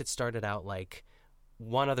way. I wish it started out like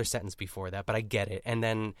one other sentence before that, but I get it. And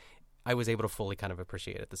then I was able to fully kind of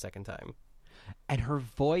appreciate it the second time. And her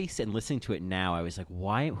voice, and listening to it now, I was like,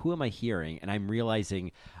 who am I hearing? And I'm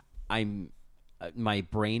realizing my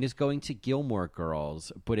brain is going to Gilmore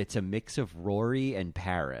Girls, but it's a mix of Rory and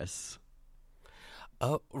Paris.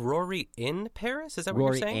 Rory in Paris? Is that what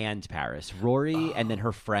Rory you're saying? Rory and Paris. Rory and then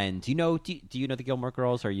her friend. Do you know the Gilmore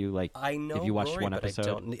Girls? Are you like? I know. Have you watched Rory, one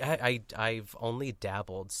episode? I've only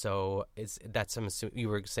dabbled. So I'm assuming you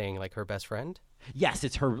were saying like her best friend? Yes,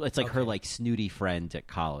 it's her. It's like her like snooty friend at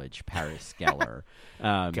college, Paris Geller.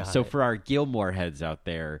 So for our Gilmore heads out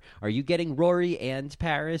there, are you getting Rory and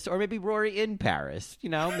Paris, or maybe Rory in Paris?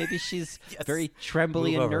 Maybe she's very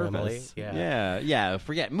trembly and nervous. Emily. Yeah.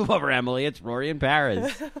 Forget move over, Emily. It's Rory and Paris.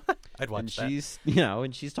 I'd watch that. She's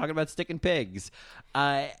and she's talking about sticking pigs.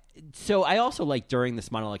 So I also like during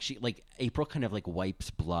this monologue, she like April kind of like wipes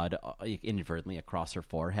blood inadvertently across her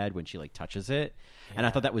forehead when she like touches it, and I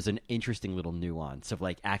thought that was an interesting little nuance of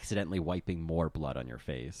like accidentally wiping more blood on your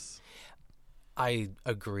face. I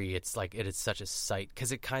agree. It's like it is such a sight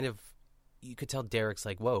because it kind of you could tell Derek's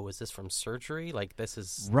like, whoa, is this from surgery? Like, this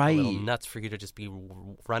is right. a little nuts for you to just be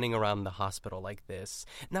running around the hospital like this.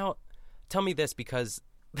 Now, tell me this, because,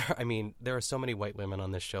 there are so many white women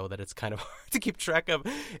on this show that it's kind of hard to keep track of.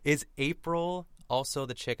 Is April also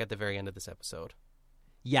the chick at the very end of this episode?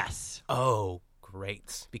 Yes. Oh,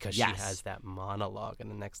 great. Because yes. she has that monologue in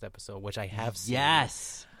the next episode, which I have seen.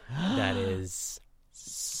 Yes. That is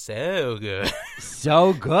so good.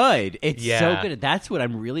 So good. It's so good. That's what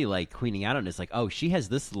I'm really like queening out on. Is like, oh, she has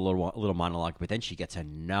this little monologue, but then she gets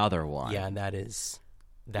another one. Yeah, and that's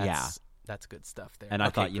good stuff there. And I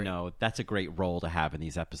thought, that's a great role to have in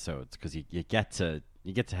these episodes, because you get to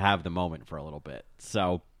have the moment for a little bit.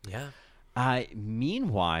 So yeah.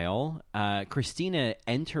 Meanwhile, Christina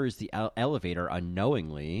enters the elevator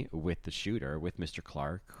unknowingly with the shooter, with Mr.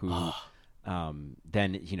 Clark, who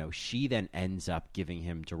then, she then ends up giving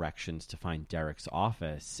him directions to find Derek's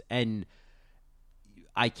office. And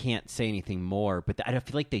I can't say anything more, but I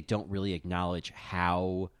feel like they don't really acknowledge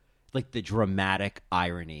how, like, the dramatic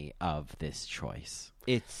irony of this choice.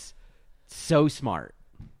 It's so smart.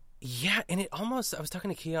 Yeah, and it almost, I was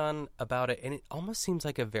talking to Keon about it, and it almost seems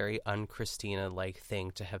like a very un-Christina-like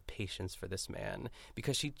thing to have patience for this man,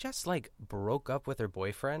 because she just, like, broke up with her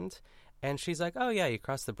boyfriend, and she's like, oh, yeah, you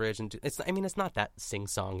cross the bridge, and it's not that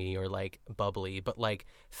sing-songy or, like, bubbly, but, like,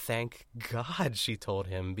 thank God she told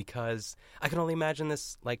him, because I can only imagine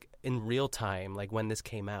this, like, in real time, like, when this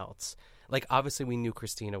came out. Like, obviously we knew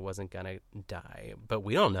Christina wasn't gonna die, but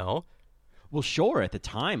we don't know. Well, sure, at the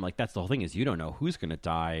time, like, that's the whole thing, is you don't know who's going to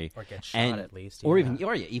die. Or get shot, at least. Or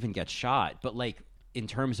even get shot. But, like, in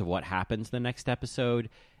terms of what happens the next episode,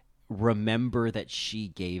 remember that she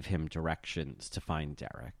gave him directions to find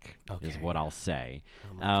Derek, is what I'll say.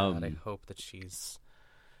 Oh, my God, I hope that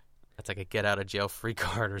that's like a get-out-of-jail-free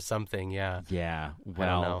card or something, yeah. Yeah,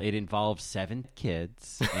 well, it involves 7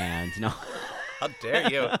 kids, and no... How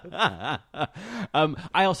dare you?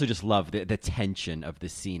 I also just love the tension of the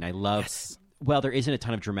scene. I love... Yes. Well, there isn't a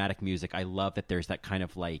ton of dramatic music. I love that there's that kind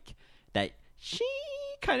of, like, that she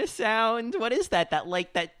kind of sound. What is that? That,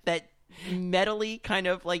 like, that metally kind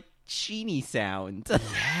of, like, sheeny sound. Yeah.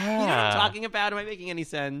 You know what I'm talking about? Am I making any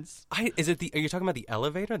sense? Are you talking about the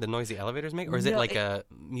elevator, the noise the elevators make? Or is it like a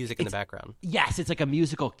music in the background? Yes, it's like a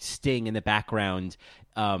musical sting in the background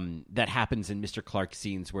that happens in Mr. Clark's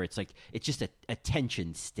scenes, where it's like, it's just a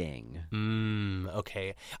tension sting.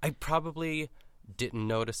 Okay. I probably didn't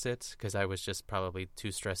notice it because I was just probably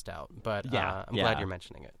too stressed out. But I'm glad you're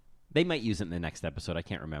mentioning it. They might use it in the next episode. I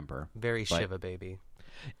can't remember. Very Shiva baby.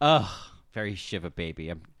 Very Shiva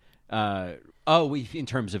baby. In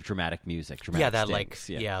terms of dramatic music,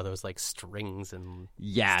 those like strings and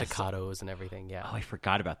staccatos and everything. Yeah. Oh, I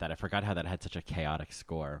forgot about that. I forgot how that had such a chaotic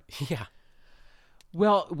score. Yeah.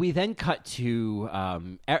 Well, we then cut to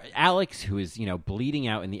Alex, who is, bleeding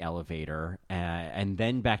out in the elevator, and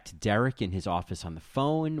then back to Derek in his office on the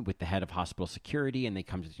phone with the head of hospital security, and they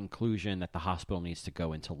come to the conclusion that the hospital needs to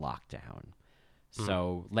go into lockdown.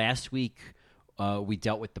 So last week, we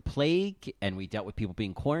dealt with the plague, and we dealt with people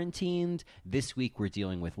being quarantined. This week, we're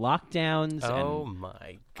dealing with lockdowns. Oh, and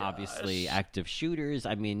my gosh. Obviously, active shooters.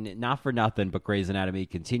 I mean, not for nothing, but Grey's Anatomy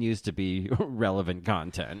continues to be relevant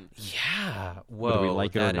content. Yeah. Whoa, whether we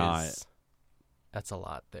like it or not. That's a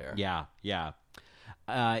lot there. Yeah.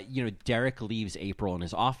 Derek leaves April in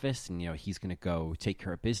his office, and, he's going to go take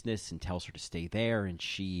care of business, and tells her to stay there. And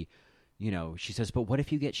she says, but what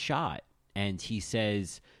if you get shot? And he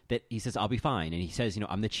says, I'll be fine. And he says,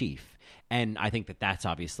 I'm the chief. And I think that that's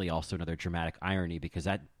obviously also another dramatic irony, because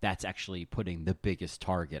that's actually putting the biggest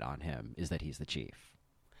target on him, is that he's the chief.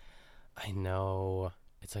 I know.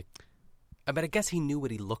 It's like, but I guess he knew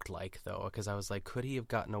what he looked like, though, because I was like, could he have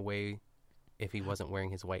gotten away if he wasn't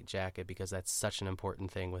wearing his white jacket? Because that's such an important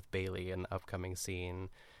thing with Bailey in the upcoming scene.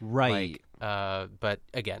 Right. But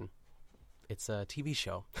again, it's a TV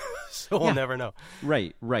show, so we'll never know.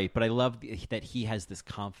 Right. But I love that he has this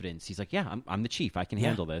confidence. He's like, yeah, I'm the chief. I can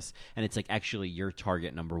handle this. And it's like, actually, you're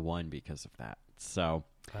target number 1 because of that. So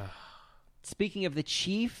speaking of the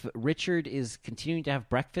chief, Richard is continuing to have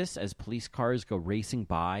breakfast as police cars go racing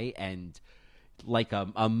by. And like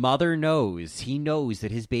a mother knows, he knows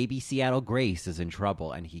that his baby Seattle Grace is in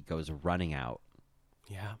trouble, and he goes running out.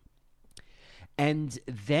 Yeah. And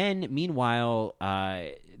then, meanwhile,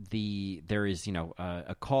 there is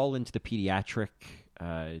a call into the pediatric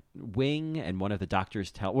wing, and one of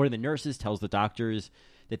the nurses tells the doctors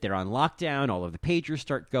that they're on lockdown. All of the pagers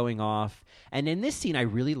start going off, and in this scene, I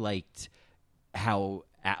really liked how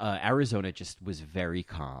Arizona just was very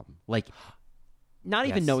calm, like not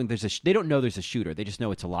even knowing they don't know there's a shooter. They just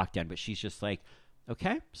know it's a lockdown, but she's just like,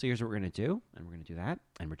 okay, so here's what we're going to do, and we're going to do that,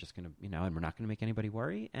 and we're just going to, and we're not going to make anybody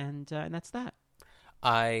worry, and that's that.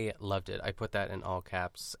 I loved it. I put that in all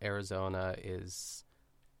caps. Arizona is...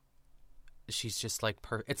 She's just like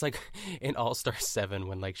it's like in All-Star 7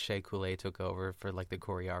 when like Shea Coulee took over for like the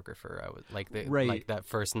choreographer. I was like like that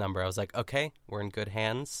first number. I was like, okay, we're in good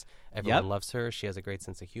hands. Everyone loves her. She has a great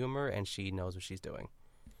sense of humor and she knows what she's doing.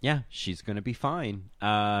 Yeah, she's going to be fine.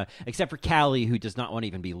 Except for Callie, who does not want to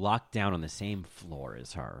even be locked down on the same floor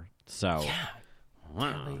as her. So,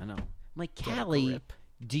 wow, I know. I'm like, Callie,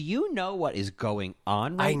 do you know what is going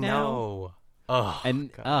on right now? I know. Oh,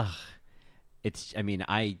 and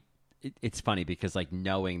it's funny because like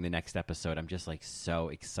knowing the next episode, I'm just like so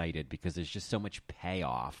excited because there's just so much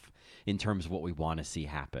payoff in terms of what we want to see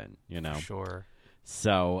happen, Sure.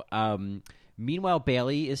 So, meanwhile,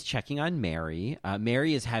 Bailey is checking on Mary.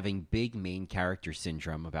 Mary is having big main character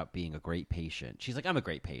syndrome about being a great patient. She's like, I'm a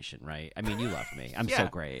great patient, right? I mean, you love me. I'm so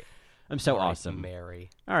great. I'm so awesome. Mary.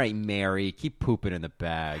 All right, Mary, keep pooping in the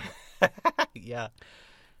bag. Yeah.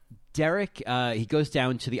 Derek, he goes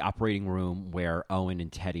down to the operating room where Owen and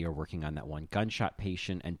Teddy are working on that one gunshot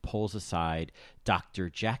patient and pulls aside Dr.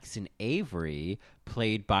 Jackson Avery,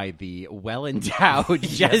 played by the well-endowed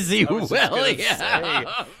Jesse Williams.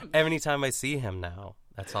 Every time I see him now,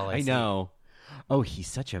 that's all I see. I know. Oh, he's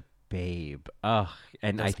such a babe. Ugh.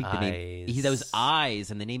 And those I think the name, those eyes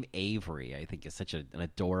and the name Avery, I think is such an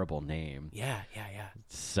adorable name. Yeah.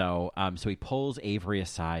 So, so he pulls Avery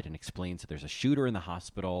aside and explains that there's a shooter in the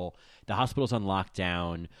hospital. The hospital's on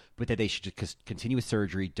lockdown, but that they should just continue with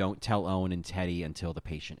surgery. Don't tell Owen and Teddy until the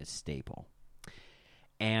patient is stable.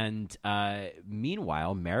 And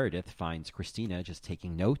meanwhile, Meredith finds Christina just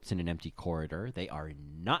taking notes in an empty corridor. They are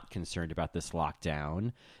not concerned about this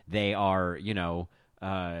lockdown. They are,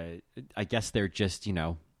 I guess they're just,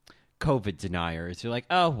 COVID deniers. They're like,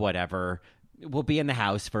 oh, whatever. We'll be in the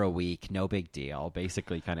house for a week. No big deal.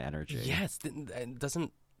 Basically kind of energy. Yes.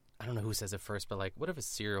 I don't know who says it first, but like, what if a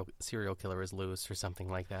serial killer is loose or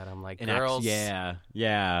something like that? I'm like, girls.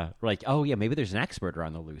 Yeah. Like, oh, yeah, maybe there's an expert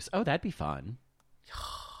on the loose. Oh, that'd be fun.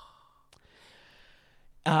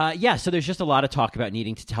 So there's just a lot of talk about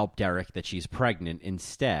needing to help Derek that she's pregnant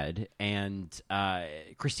instead. And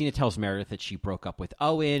Christina tells Meredith that she broke up with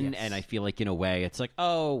Owen. Yes. And I feel like in a way it's like,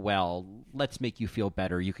 oh, well, let's make you feel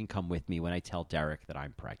better. You can come with me when I tell Derek that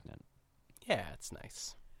I'm pregnant. Yeah, it's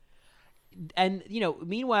nice. And,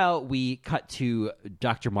 meanwhile, we cut to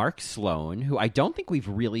Dr. Mark Sloan, who I don't think we've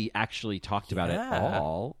really actually talked about at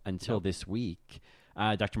all until this week.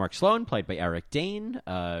 Dr. Mark Sloan, played by Eric Dane,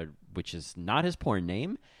 which is not his porn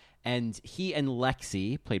name. And he and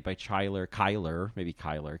Lexi, played by Kyler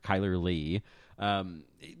Lee.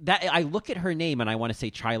 That I look at her name and I want to say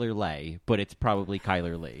Chyler Leigh, but it's probably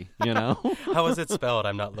Kyler Lee, How is it spelled?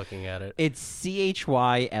 I'm not looking at it. It's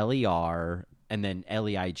Chyler and then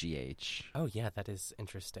Leigh. Oh, yeah, that is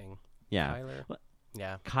interesting. Yeah. Kyler.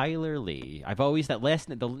 Yeah. Kyler Lee. I've always, the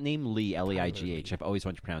name Lee, Leigh, I've always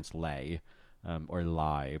wanted to pronounce Leigh. Or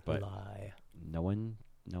lie, but no one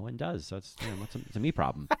does. So it's a me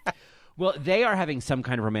problem. Well, they are having some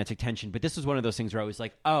kind of romantic tension, but this is one of those things where I was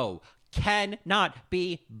like, oh, cannot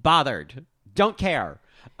be bothered. Don't care.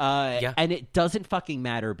 And it doesn't fucking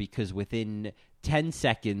matter because within 10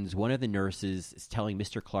 seconds, one of the nurses is telling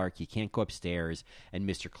Mr. Clark he can't go upstairs, and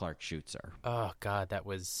Mr. Clark shoots her. Oh, God, that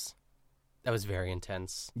was very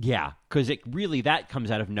intense. Yeah, because that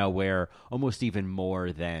comes out of nowhere almost even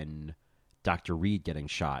more than Dr. Reed getting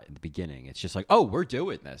shot in the beginning. It's just like, oh, we're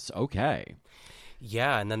doing this. Okay.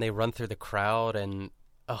 Yeah, and then they run through the crowd and,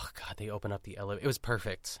 oh, God, they open up the elevator. It was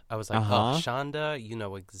perfect. I was like, oh, Shonda, you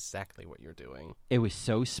know exactly what you're doing. It was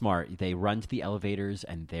so smart. They run to the elevators,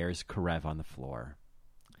 and there's Karev on the floor.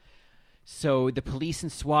 So the police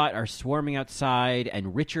and SWAT are swarming outside,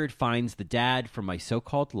 and Richard finds the dad from My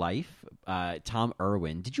So-Called Life, Tom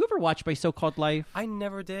Irwin. Did you ever watch My So-Called Life? I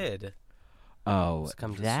never did. Oh,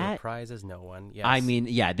 come to surprises no one. Yes. I mean,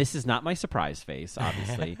 yeah, this is not my surprise face,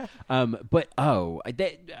 obviously. But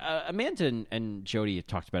Amanda and Jody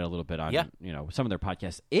talked about it a little bit on some of their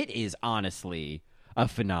podcasts. It is honestly a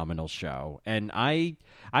phenomenal show, and I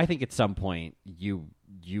think at some point you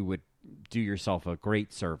would do yourself a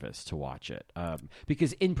great service to watch it,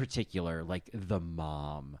 because in particular, like the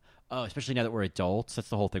mom. Oh, especially now that we're adults. That's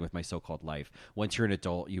the whole thing with My So-Called Life. Once you're an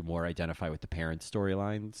adult, you more identify with the parents'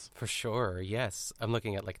 storylines. For sure, yes. I'm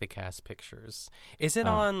looking at, like, the cast pictures. Is it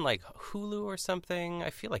on, like, Hulu or something? I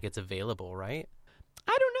feel like it's available, right?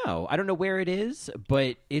 I don't know. I don't know where it is,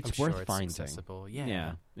 but it's I'm worth sure it's finding. accessible.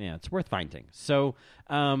 Yeah, it's worth finding. So, it's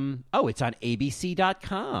on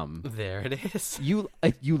ABC.com. There it is. You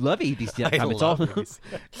love ABC.com. I It's love all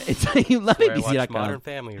ABC. you love That's where I watch ABC.com. Modern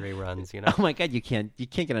Family reruns. You know. Oh my God, you can't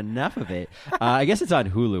get enough of it. I guess it's on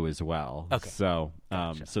Hulu as well. Okay. So,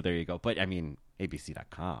 Gotcha. so there you go. But I mean,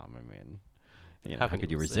 ABC.com. I mean, how could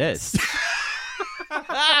you resist?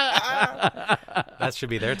 That should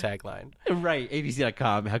be their tagline. Right,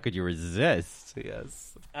 ABC.com. How could you resist?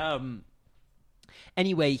 Yes.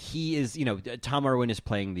 Anyway, he is, Tom Irwin is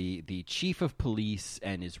playing the chief of police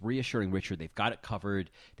and is reassuring Richard they've got it covered.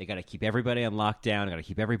 They got to keep everybody on lockdown. Got to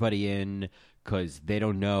keep everybody in because they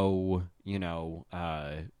don't know, they don't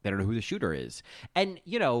know who the shooter is. And,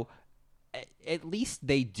 at least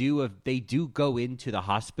they do go into the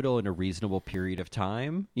hospital in a reasonable period of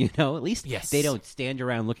time. At least they don't stand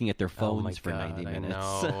around looking at their phones for 90 minutes.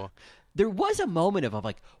 I know. There was a moment of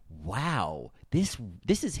like, wow, this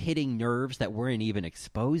is hitting nerves that weren't even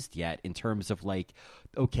exposed yet in terms of like,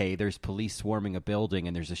 okay, there's police swarming a building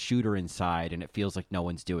and there's a shooter inside and it feels like no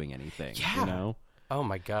one's doing anything. Yeah. Oh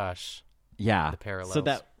my gosh. Yeah. The parallels. So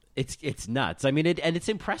that it's nuts. I mean, it's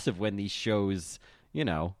impressive when these shows, I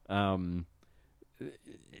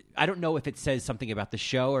don't know if it says something about the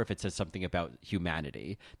show or if it says something about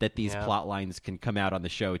humanity, that these plot lines can come out on the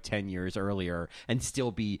show 10 years earlier and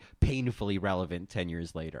still be painfully relevant 10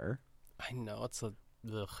 years later. I know. It's a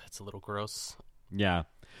little gross. Yeah.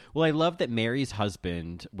 Well, I love that Mary's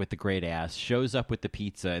husband with the great ass shows up with the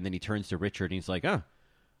pizza and then he turns to Richard and he's like, oh,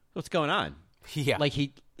 what's going on? Yeah. Like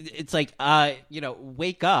it's like,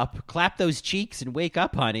 wake up, clap those cheeks and wake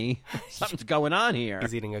up, honey. Something's going on here.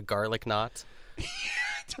 He's eating a garlic knot.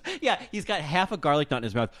 Yeah, he's got half a garlic knot in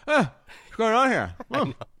his mouth. What's going on here?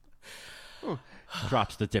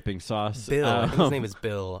 Drops the dipping sauce. Bill. I think his name is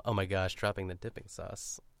Bill. Oh my gosh, dropping the dipping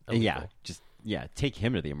sauce. Illegal. Take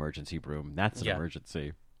him to the emergency room. That's an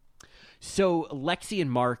emergency. So Lexi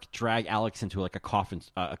and Mark drag Alex into like a coffin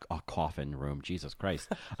room. Jesus Christ,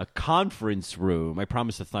 a conference room. I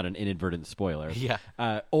promise it's not an inadvertent spoiler. Yeah.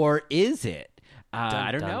 Or is it?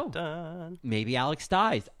 I don't dun, know. Dun. Maybe Alex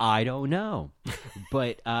dies. I don't know.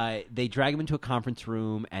 But they drag him into a conference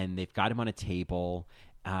room and they've got him on a table.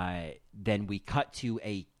 Then we cut to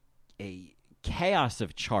a chaos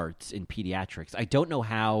of charts in pediatrics. I don't know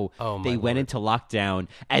how they went into lockdown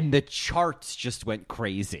and the charts just went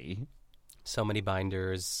crazy. So many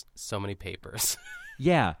binders, so many papers.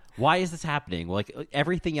 Yeah. Why is this happening? Well, like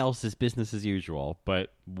everything else is business as usual,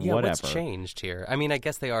 but whatever. What's changed here? I mean, I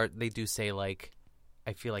guess they do say like,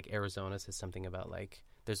 I feel like Arizona says something about like,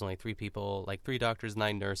 there's only 3 people, like 3 doctors,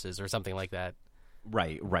 9 nurses or something like that.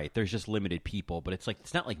 Right. There's just limited people, but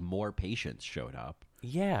it's not like more patients showed up.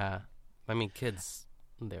 Yeah. I mean, kids,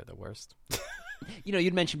 they're the worst.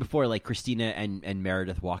 You'd mentioned before, like Christina and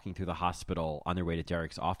Meredith walking through the hospital on their way to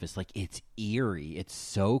Derek's office. Like, it's eerie. It's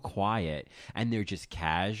so quiet. And they're just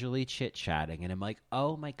casually chit-chatting. And I'm like,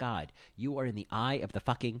 oh, my God, you are in the eye of the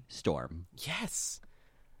fucking storm. Yes.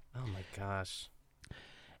 Oh, my gosh.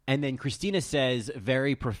 And then Christina says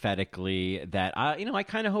very prophetically that, I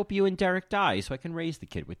kind of hope you and Derek die so I can raise the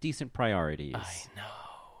kid with decent priorities. I know.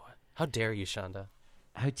 How dare you, Shonda?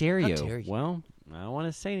 How dare you? How dare you? Well, I don't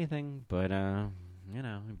want to say anything, but,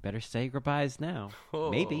 better say goodbyes now. Oh.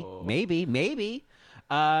 Maybe.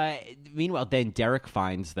 Meanwhile, then Derek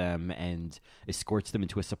finds them and escorts them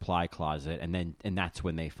into a supply closet, and that's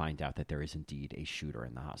when they find out that there is indeed a shooter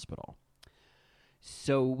in the hospital.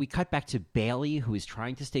 So we cut back to Bailey, who is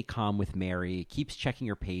trying to stay calm with Mary, keeps checking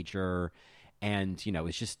her pager, and,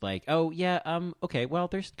 is just like, oh, yeah, okay, well,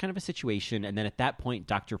 there's kind of a situation. And then at that point,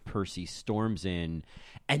 Dr. Percy storms in,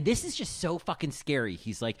 and this is just so fucking scary.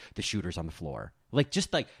 He's like, the shooter's on the floor. Like,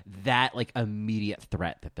 just like that, like, immediate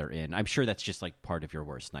threat that they're in. I'm sure that's just, like, part of your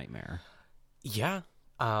worst nightmare. Yeah.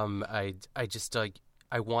 I just, like,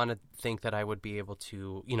 I want to think that I would be able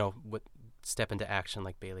to, step into action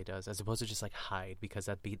like Bailey does, as opposed to just like hide, because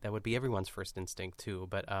that would be everyone's first instinct too.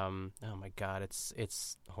 But oh my God,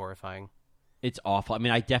 it's horrifying. It's awful. I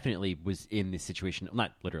mean, I definitely was in this situation,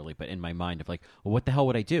 not literally, but in my mind of like, well, what the hell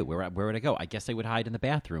would I do? Where would I go? I guess I would hide in the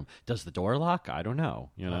bathroom. Does the door lock? I don't know.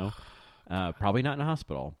 Probably not in a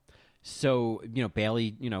hospital. So,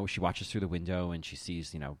 Bailey, she watches through the window and she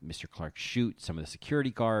sees, Mr. Clark shoot some of the security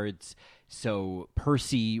guards. So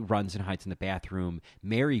Percy runs and hides in the bathroom.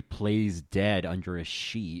 Mary plays dead under a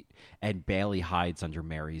sheet and Bailey hides under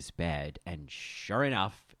Mary's bed. And sure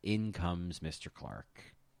enough, in comes Mr.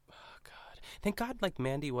 Clark. Oh, God. Thank God, like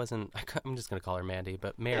Mandy wasn't. I'm just gonna call her Mandy,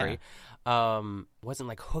 but Mary, wasn't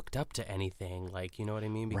like hooked up to anything. Like, you know what I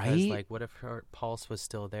mean? Because like, what if her pulse was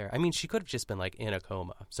still there? I mean, she could have just been like in a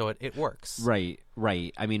coma, so it works. Right.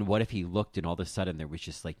 I mean, what if he looked and all of a sudden there was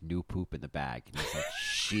just like new poop in the bag, and he's like,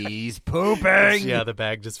 she's pooping. Yeah, the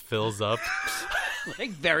bag just fills up.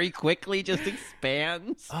 Like very quickly, just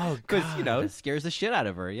expands. Oh, because it scares the shit out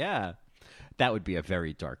of her. Yeah. That would be a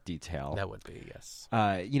very dark detail. That would be, yes.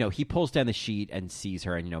 He pulls down the sheet and sees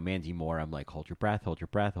her, and Mandy Moore. I'm like, hold your breath, hold your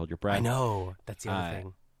breath, hold your breath. I know. That's the other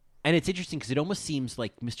thing. And it's interesting because it almost seems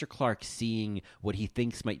like Mr. Clark seeing what he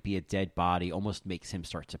thinks might be a dead body almost makes him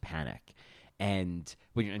start to panic. And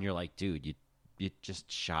you're like, dude, you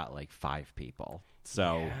just shot like 5 people.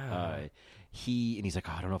 So he's like,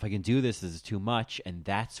 oh, I don't know if I can do this. This is too much. And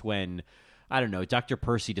that's when, I don't know, Dr.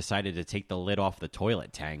 Percy decided to take the lid off the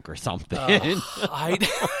toilet tank or something. The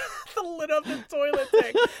lid off the toilet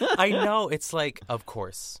tank. I know. It's like, of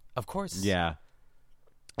course. Yeah.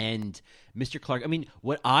 And Mr. Clark, I mean,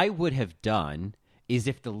 what I would have done is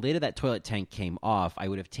if the lid of that toilet tank came off, I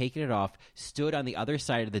would have taken it off, stood on the other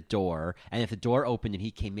side of the door, and if the door opened and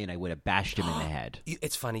he came in, I would have bashed him in the head.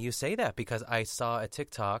 It's funny you say that because I saw a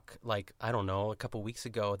TikTok, like, I don't know, a couple weeks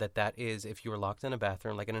ago that is, if you were locked in a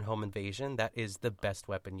bathroom, like in a home invasion, that is the best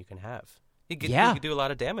weapon you can have. You could do a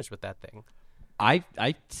lot of damage with that thing. I've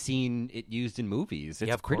seen it used in movies.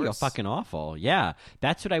 It's pretty fucking awful. Yeah,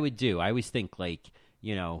 that's what I would do. I always think, like,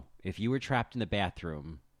 if you were trapped in the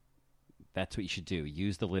bathroom, that's what you should do.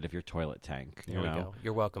 Use the lid of your toilet tank. There we go.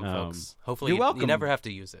 You're welcome, folks. Hopefully, you're welcome. You never have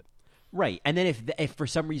to use it. Right. And then if for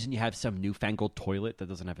some reason you have some newfangled toilet that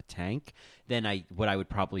doesn't have a tank, then what I would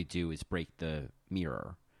probably do is break the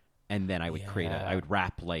mirror, and then I would I would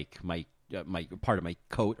wrap like my part of my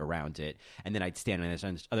coat around it, and then I'd stand on the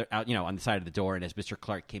side of the door, and as Mr.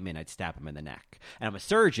 Clark came in, I'd stab him in the neck. And I'm a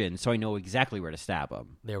surgeon, so I know exactly where to stab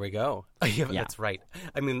him. There we go. Yeah, that's right.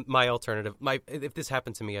 I mean, my alternative, if this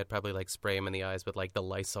happened to me, I'd probably like spray him in the eyes with like the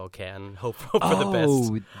Lysol can, hope for the best.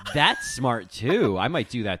 Oh, that's smart too. I might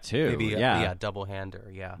do that too. Maybe double hander.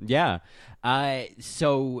 Yeah. Yeah.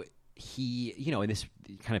 So he, and this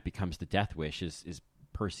kind of becomes the death wish is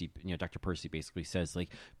Percy, Dr. Percy basically says, like,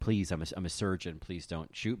 please, I'm a surgeon, please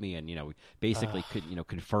don't shoot me, and basically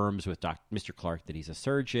confirms with Mr. Clark that he's a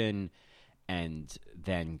surgeon, and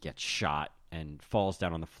then gets shot and falls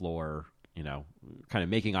down on the floor, kind of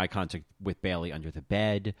making eye contact with Bailey under the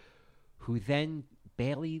bed, who then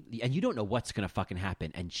Bailey, and you don't know what's gonna fucking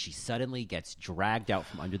happen, and she suddenly gets dragged out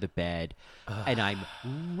from under the bed, and I'm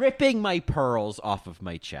ripping my pearls off of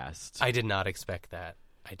my chest. I did not expect that.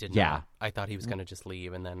 I didn't. Yeah. I thought he was going to just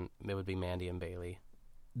leave, and then it would be Mandy and Bailey.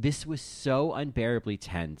 This was so unbearably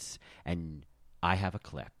tense, and I have a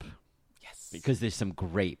clip. Yes. Because there's some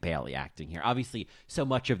great Bailey acting here. Obviously, so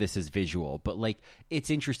much of this is visual, but, like,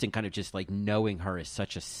 it's interesting kind of just, like, knowing her as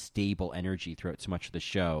such a stable energy throughout so much of the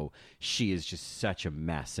show. She is just such a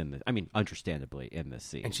mess understandably, in this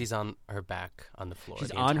scene. And she's on her back on the floor.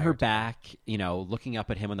 She's on her back, looking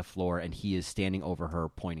up at him on the floor, and he is standing over her,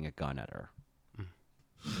 pointing a gun at her.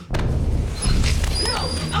 No!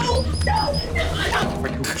 Oh,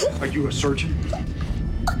 no! Are you a surgeon?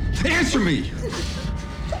 Answer me!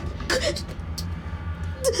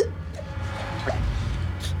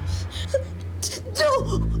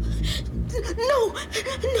 No!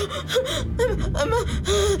 I'm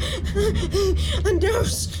a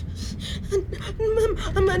nurse.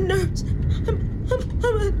 I'm a nurse.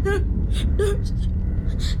 I'm a nurse.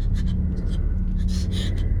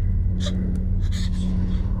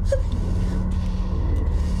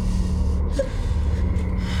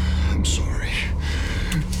 I'm sorry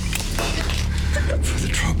for the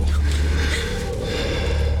trouble,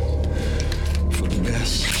 for the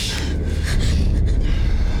mess.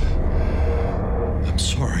 I'm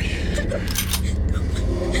sorry.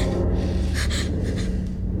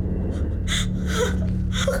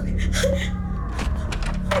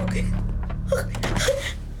 Okay.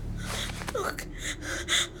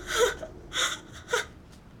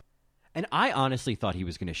 And I honestly thought he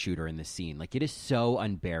was going to shoot her in this scene. Like, it is so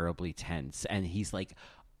unbearably tense. And he's like,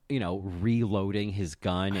 reloading his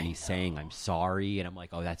gun, and he's saying, I'm sorry. And I'm like,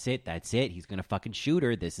 oh, that's it. He's going to fucking shoot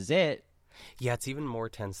her. This is it. Yeah, it's even more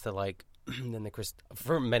tense to, like, than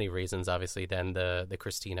for many reasons, obviously, than the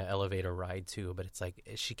Christina elevator ride, too. But it's like,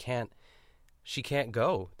 she can't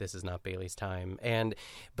go. This is not Bailey's time.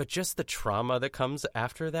 But just the trauma that comes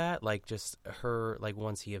after that, like, just her, like,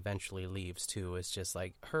 once he eventually leaves too, is just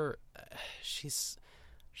like her. She's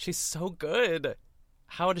so good.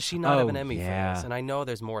 How does she not have an Emmy for this? And I know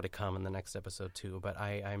there's more to come in the next episode too, but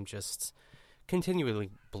I'm just continually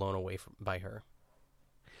blown away by her.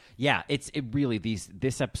 Yeah, it really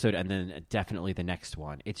this episode and then definitely the next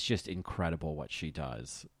one. It's just incredible what she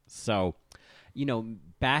does. So,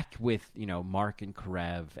 back with, Mark and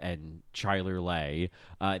Karev and Chyler Leigh,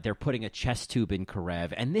 they're putting a chest tube in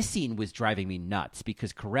Karev. And this scene was driving me nuts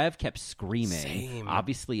because Karev kept screaming,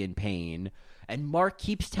 obviously in pain. And Mark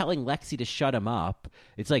keeps telling Lexi to shut him up.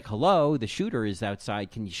 It's like, hello, the shooter is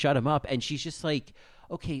outside. Can you shut him up? And she's just like,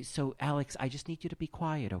 okay, so Alex, I just need you to be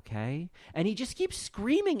quiet, okay? And he just keeps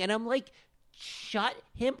screaming. And I'm like, shut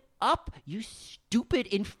him up, you stupid,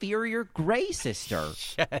 inferior gray sister.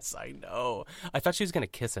 Yes, I know. I thought she was going to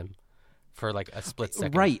kiss him for like a split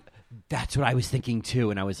second. Right. That's what I was thinking too.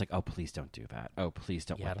 And I was like, oh, please don't do that. Oh, please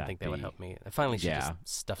don't let that I don't think be. that would help me. Finally, she just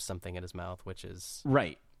stuffed something in his mouth, which is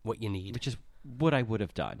what you need. Which is what I would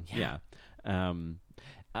have done. Yeah.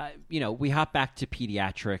 We hop back to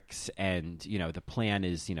pediatrics and, the plan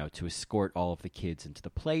is, to escort all of the kids into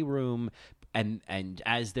the playroom. And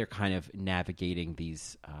as they're kind of navigating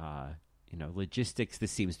these, logistics,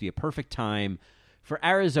 this seems to be a perfect time for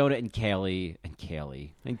Arizona and Kaylee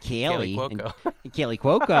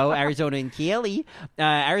Cuoco,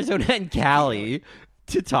 Arizona and Callie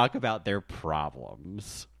to talk about their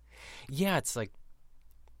problems. Yeah, it's like,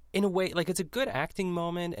 in a way, like, it's a good acting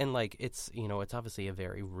moment, and like it's it's obviously a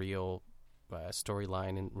very real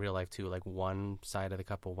storyline in real life too. Like, one side of the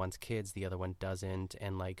couple wants kids, the other one doesn't,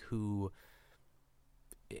 and like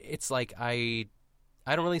it's like I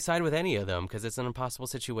don't really side with any of them because it's an impossible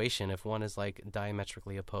situation. If one is like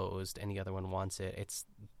diametrically opposed and the other one wants it, it's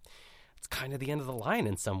kind of the end of the line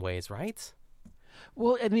in some ways, right?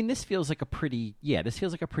 Well, I mean, this feels like a pretty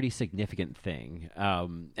significant thing.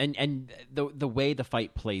 And the way the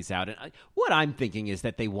fight plays out, and what I'm thinking is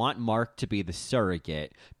that they want Mark to be the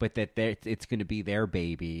surrogate, but that it's going to be their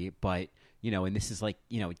baby. But, and this is like,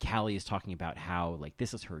 Callie is talking about how like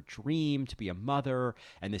this is her dream to be a mother,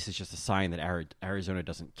 and this is just a sign that Arizona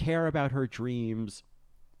doesn't care about her dreams,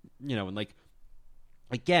 and like,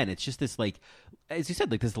 again, it's just this, like, as you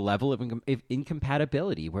said, like this level of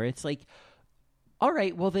incompatibility where it's like, all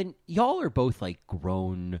right, well then y'all are both like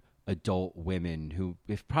grown adult women who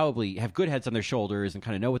probably have good heads on their shoulders and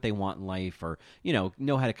kind of know what they want in life, or,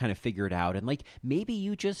 know how to kind of figure it out. And like, maybe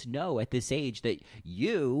you just know at this age that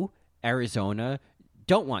you, Arizona,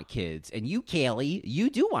 don't want kids, and you, Callie,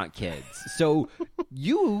 you do want kids. So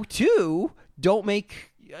you too don't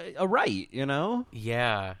make a right,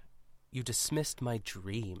 Yeah. You dismissed my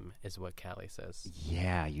dream, is what Callie says.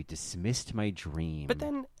 Yeah, you dismissed my dream. But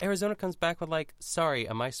then Arizona comes back with like, sorry,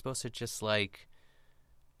 am I supposed to just like,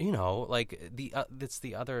 like it's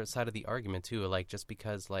the other side of the argument too. Like, just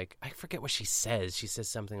because, like, I forget what she says. She says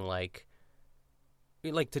something like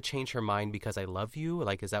to change her mind because I love you.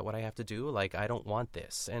 Like, is that what I have to do? Like, I don't want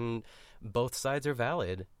this. And both sides are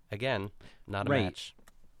valid. Again, not a match.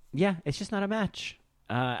 Yeah, it's just not a match.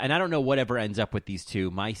 And I don't know whatever ends up with these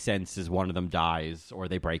two. My sense is one of them dies, or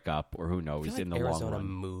they break up, or who knows, in the long run. Arizona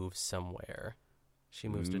moves somewhere. She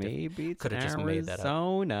moves to maybe could have just made that up.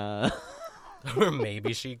 Arizona. Or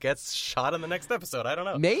maybe she gets shot in the next episode. I don't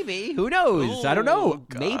know. Maybe. Who knows? I don't know.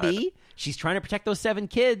 God. Maybe. She's trying to protect those 7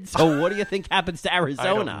 kids. So what do you think happens to Arizona?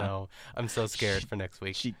 I don't know. I'm so scared for next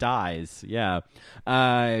week. She dies. Yeah.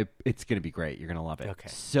 It's going to be great. You're going to love it. Okay.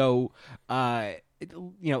 So,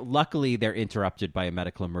 luckily they're interrupted by a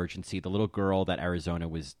medical emergency. The little girl that Arizona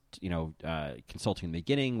was, consulting in the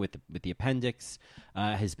beginning with the appendix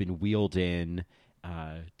has been wheeled in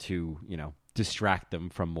to, distract them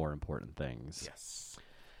from more important things. Yes.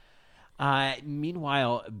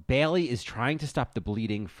 Meanwhile, Bailey is trying to stop the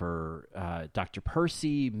bleeding for Dr.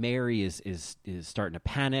 Percy. Mary is starting to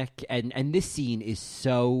panic, and this scene is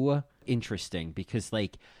so interesting because,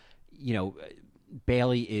 like,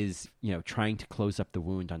 Bailey is, trying to close up the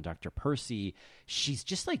wound on Dr. Percy. She's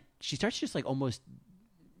just like, she starts just like almost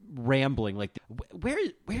rambling, like, where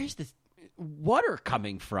is this water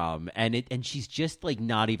coming from? And she's just like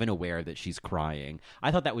not even aware that she's crying.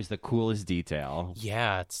 I thought that was the coolest detail.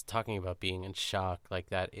 Yeah, it's talking about being in shock. Like,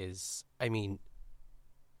 that is, I mean,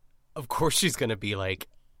 of course she's going to be like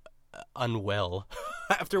unwell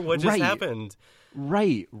after what just happened.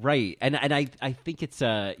 Right. And I think it's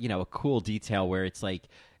a cool detail where it's like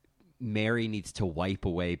Mary needs to wipe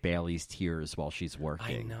away Bailey's tears while she's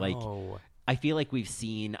working. I know. Like, I feel like we've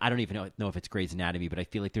seen, I don't even know if it's Grey's Anatomy, but I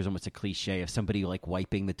feel like there's almost a cliche of somebody like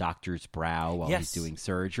wiping the doctor's brow while he's doing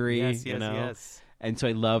surgery. Yes. And so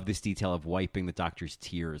I love this detail of wiping the doctor's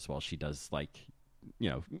tears while she does, like,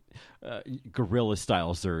 gorilla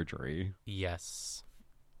style surgery. Yes.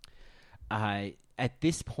 At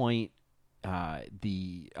this point,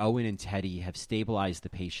 the Owen and Teddy have stabilized the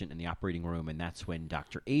patient in the operating room, and that's when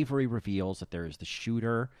Dr. Avery reveals that there is the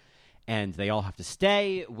shooter, and they all have to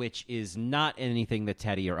stay, which is not anything that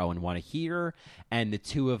Teddy or Owen want to hear, and the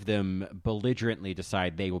two of them belligerently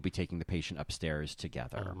decide they will be taking the patient upstairs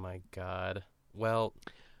together. Oh, my God. Well,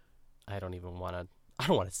 I don't want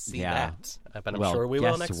to see that, but I'm sure we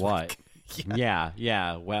will next week.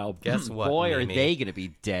 Yeah. Well, guess what? Boy, are they going to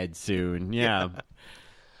be dead soon. Yeah.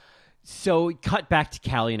 So, cut back to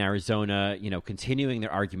Callie in Arizona, continuing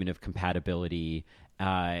their argument of compatibility.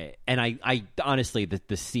 And I honestly,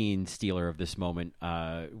 the scene stealer of this moment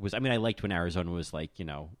was, I liked when Arizona was like,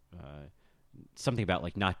 something about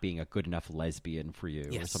like not being a good enough lesbian for you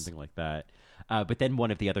or something like that. But then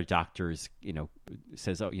one of the other doctors,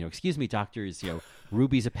 says, "Oh, excuse me, doctors,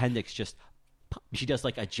 Ruby's appendix just," she does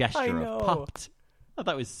like a gesture of popped. I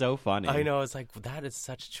thought it was so funny. I know. It's like, that is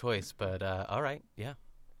such choice, but all right. Yeah.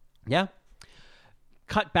 Yeah.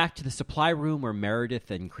 Cut back to the supply room where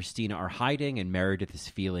Meredith and Christina are hiding, and Meredith is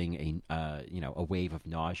feeling a wave of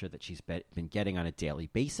nausea that she's been getting on a daily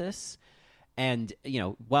basis. And,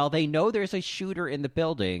 while they know there's a shooter in the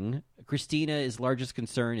building, Christina's largest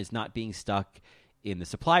concern is not being stuck in the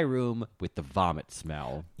supply room with the vomit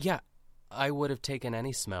smell. Yeah, I would have taken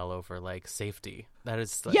any smell over, like, safety. That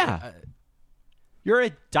is... You're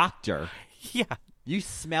a doctor. Yeah. You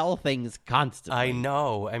smell things constantly. I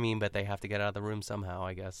know. But they have to get out of the room somehow,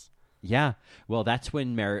 I guess. Yeah. Well, that's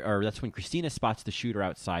when Christina spots the shooter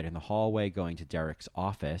outside in the hallway going to Derek's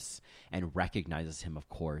office and recognizes him, of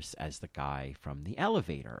course, as the guy from the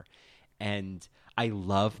elevator. And I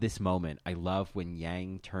love this moment. I love when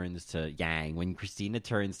when Christina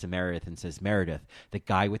turns to Meredith and says, "Meredith, the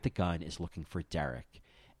guy with the gun is looking for Derek."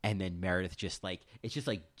 And then Meredith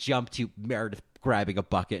jump to Meredith grabbing a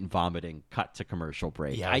bucket and vomiting, cut to commercial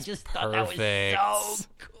break. Yeah, I just thought that was so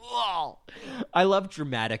cool. I love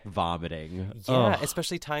dramatic vomiting. Yeah,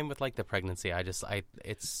 especially timed with like the pregnancy.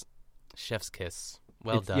 It's chef's kiss.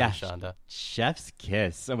 Well done, Shonda. Chef's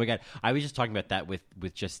kiss. Oh my God. I was just talking about that with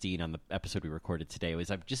Justine on the episode we recorded today.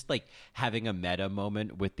 I'm just like having a meta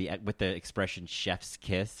moment with the expression chef's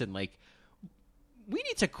kiss, and like, we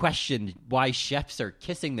need to question why chefs are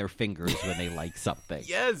kissing their fingers when they like something.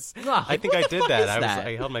 Yes. I think I did that.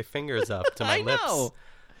 I held my fingers up to my lips. I know.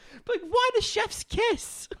 But why the chef's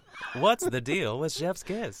kiss? What's the deal with chef's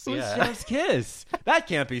kiss? Chef's kiss? That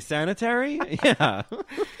can't be sanitary. Yeah.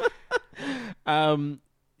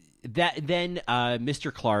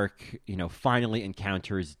 Mr. Clark, finally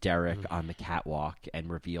encounters Derek on the catwalk and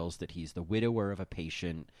reveals that he's the widower of a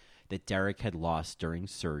patient that Derek had lost during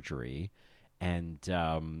surgery. And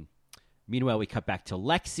meanwhile, we cut back to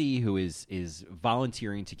Lexi, who is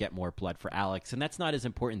volunteering to get more blood for Alex. And that's not as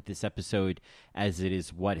important this episode as it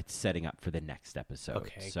is what it's setting up for the next episode.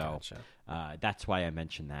 Okay, so gotcha. That's why I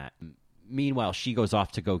mentioned that. Meanwhile, she goes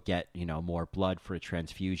off to go get, more blood for a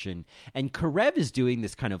transfusion. And Karev is doing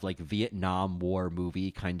this kind of like Vietnam War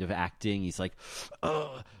movie kind of acting. He's like,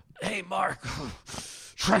 "Hey, Mark,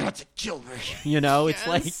 try not to kill me." It's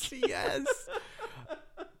like... Yes.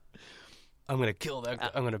 I'm going to kill that guy.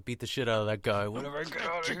 I'm going to beat the shit out of that guy. Whatever I get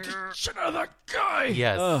out of here. Shit out of that guy.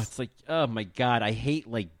 Yes. It's like, oh my God, I hate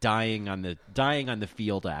like dying on the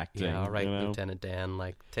field acting. Yeah, all right, Lieutenant Dan,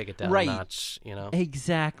 like take it down a notch,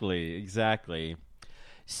 Exactly.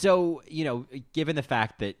 So, given the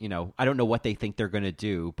fact that, I don't know what they think they're going to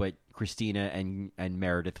do, but Christina and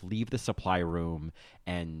Meredith leave the supply room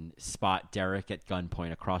and spot Derek at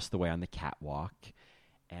gunpoint across the way on the catwalk.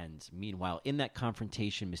 And meanwhile, in that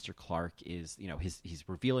confrontation, Mr. Clark is, he's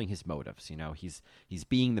revealing his motives. He's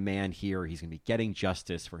being the man here. He's going to be getting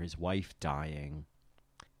justice for his wife dying.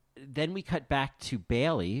 Then we cut back to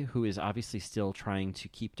Bailey, who is obviously still trying to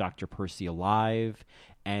keep Dr. Percy alive.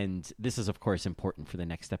 And this is, of course, important for the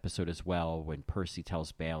next episode as well, when Percy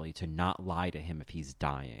tells Bailey to not lie to him if he's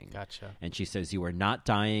dying. Gotcha. And she says, "You are not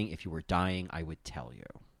dying. If you were dying, I would tell you."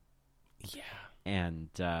 Yeah. And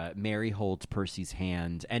Mary holds Percy's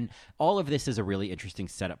hand. And all of this is a really interesting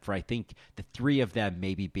setup for, I think, the three of them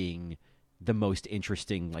maybe being the most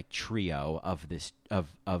interesting like trio of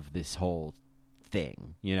this whole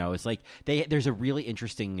thing. It's like there's a really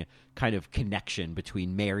interesting kind of connection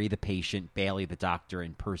between Mary the patient, Bailey the doctor,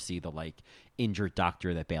 and Percy the like injured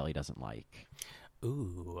doctor that Bailey doesn't like.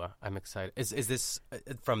 Ooh, I'm excited. Is this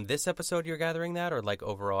from this episode you're gathering that, or like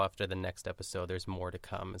overall after the next episode there's more to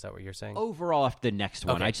come? Is that what you're saying? Overall after the next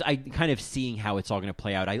one. Okay. I kind of seeing how it's all going to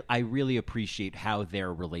play out. I really appreciate how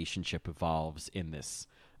their relationship evolves in this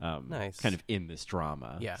nice. Kind of in this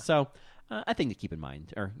drama. Yeah. So I think to keep in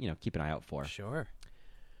mind, or keep an eye out for. Sure.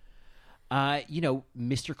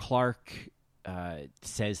 Mr. Clark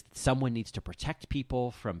says that someone needs to protect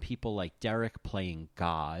people from people like Derek playing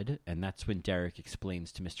God. And that's when Derek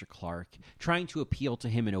explains to Mr. Clark, trying to appeal to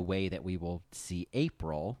him in a way that we will see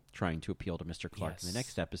April trying to appeal to Mr. Clark in the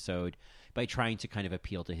next episode, by trying to kind of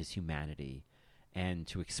appeal to his humanity and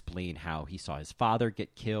to explain how he saw his father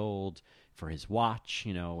get killed for his watch,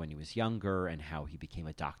 when he was younger, and how he became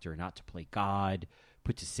a doctor not to play God,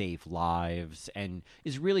 but to save lives, and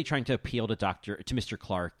is really trying to appeal to Mr.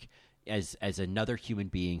 Clark as another human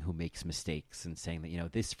being who makes mistakes, and saying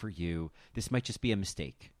that, this for you, this might just be a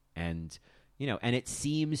mistake. And, and it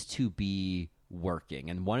seems to be working.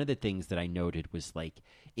 And one of the things that I noted was, like,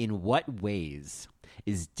 in what ways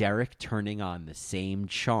is Derek turning on the same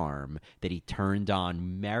charm that he turned on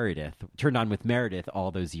with Meredith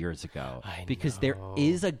all those years ago? Because there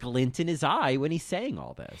is a glint in his eye when he's saying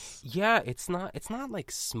all this. Yeah, it's not like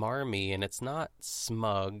smarmy and it's not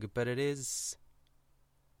smug, but it is.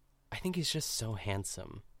 I think he's just so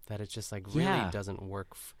handsome that it just like really doesn't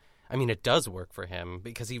work. I mean, it does work for him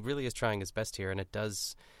because he really is trying his best here, and it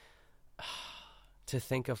does. To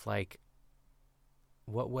think of like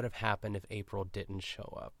what would have happened if April didn't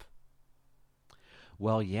show up.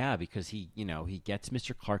 Well, yeah, because he gets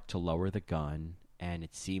Mr. Clark to lower the gun, and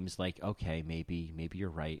it seems like, okay, maybe you're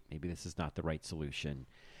right. Maybe this is not the right solution.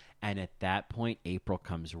 And at that point, April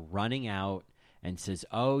comes running out and says,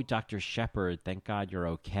 "Oh, Dr. Shepard, thank God you're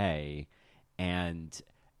okay." And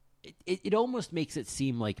it almost makes it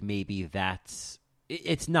seem like maybe that's...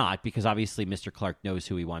 It's not, because obviously Mr. Clark knows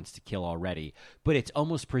who he wants to kill already, but it's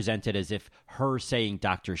almost presented as if her saying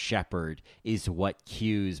Dr. Shepard is what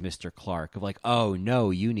cues Mr. Clark of like, oh, no,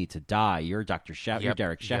 you need to die. You're Dr. Shepard. You're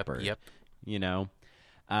Derek Shepard. Yep.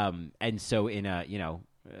 And so in a,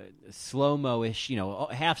 slow-mo-ish,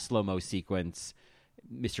 half slow-mo sequence,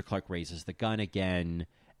 Mr. Clark raises the gun again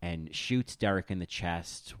and shoots Derek in the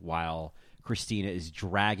chest while Christina is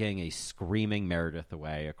dragging a screaming Meredith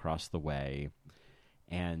away across the way.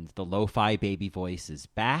 And the lo-fi baby voice is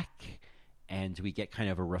back, and we get kind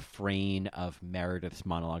of a refrain of Meredith's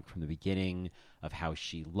monologue from the beginning of how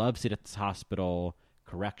she loves it at this hospital.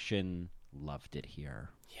 Correction, loved it here.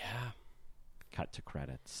 Yeah. Cut to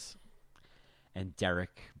credits. And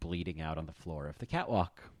Derek bleeding out on the floor of the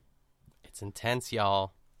catwalk. It's intense,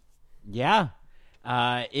 y'all. Yeah.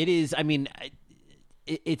 It is, I mean,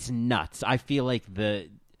 it's nuts. I feel like the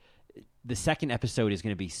second episode is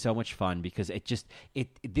going to be so much fun because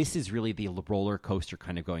this is really the roller coaster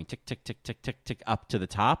kind of going tick, tick, tick, tick, tick, tick up to the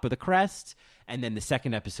top of the crest. And then the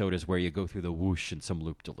second episode is where you go through the whoosh and some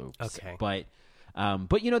loop-de-loops. Okay. But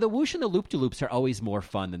the whoosh and the loop-de-loops are always more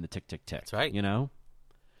fun than the tick, tick, tick. That's right.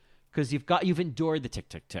 Because you've endured the tick,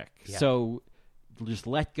 tick, tick. Yeah. So just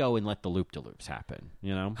let go and let the loop-de-loops happen,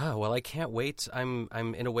 Oh, well, I can't wait. I'm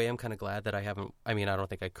in a way, I'm kind of glad that I haven't. I mean, I don't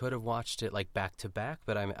think I could have watched it like back to back,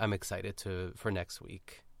 but I'm excited for next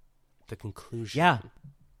week, the conclusion. Yeah,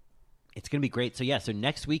 it's gonna be great. So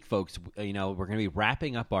next week, folks, we're gonna be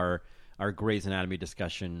wrapping up our Grey's Anatomy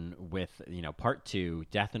discussion with part 2,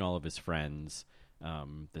 Death and All of His Friends,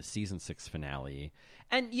 the season 6 finale.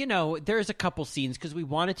 And, there's a couple scenes because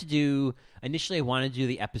initially I wanted to do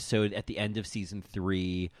the episode at the end of season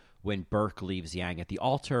 3 when Burke leaves Yang at the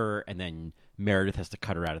altar and then Meredith has to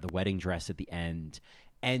cut her out of the wedding dress at the end.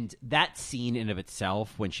 And that scene in of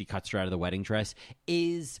itself, when she cuts her out of the wedding dress,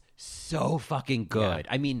 is so fucking good.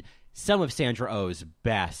 Yeah. I mean, some of Sandra Oh's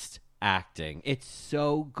best acting. It's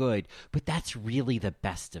so good, but that's really the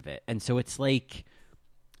best of it. And so it's like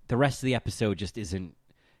the rest of the episode just isn't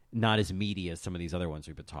not as meaty as some of these other ones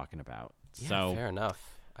we've been talking about. Yeah, so fair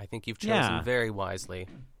enough. I think you've chosen very wisely.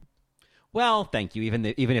 Well, thank you. Even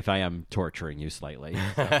if I am torturing you slightly,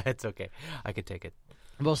 so. It's okay. I can take it.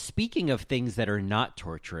 Well, speaking of things that are not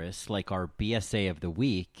torturous, like our BSA of the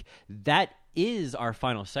week, that is our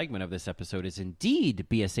final segment of this episode. Is indeed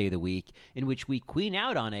BSA of the week, in which we queen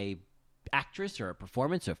out on a actress or a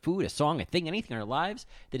performance, a food, a song, a thing, anything in our lives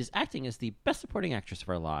that is acting as the best supporting actress of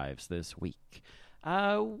our lives this week.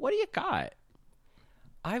 What do you got?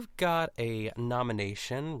 I've got a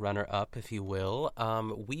nomination, runner-up, if you will.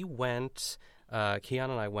 We went,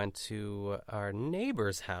 Kiana and I went to our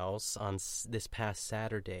neighbor's house on this past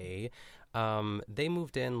Saturday. They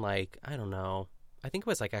moved in, I don't know, I think it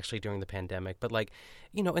was, actually during the pandemic. But,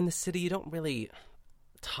 in the city, you don't really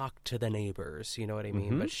talk to the neighbors, you know what I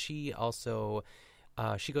mean? Mm-hmm. But she also,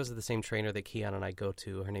 she goes to the same trainer that Kiana and I go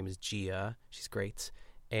to. Her name is Gia. She's great.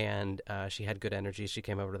 And she had good energy. She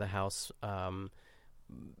came over to the house, and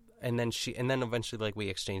then eventually we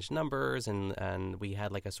exchanged numbers, and we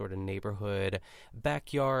had a sort of neighborhood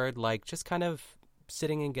backyard, just kind of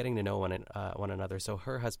sitting and getting to know one another. So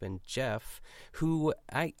her husband, Jeff, who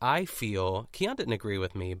I feel, Keon didn't agree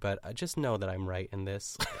with me, but just know that I'm right in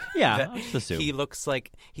this. Yeah, I'll just assume. He looks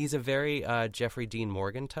like he's a very Jeffrey Dean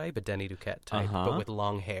Morgan type, a Denny Duquette type, but with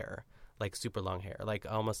long hair. Like super long hair, like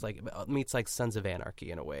almost like meets like Sons of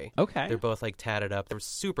Anarchy in a way. Okay. They're both like tatted up. They're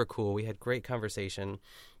super cool. We had great conversation.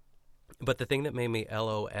 But the thing that made me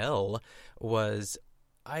LOL was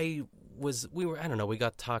we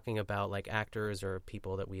got talking about like actors or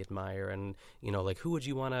people that we admire, and like who would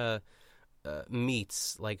you want to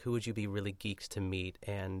meet, like who would you be really geeked to meet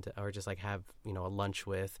and or just like have a lunch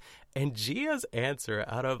with. And Gia's answer,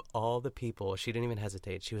 out of all the people, she didn't even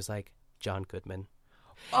hesitate. She was like, John Goodman.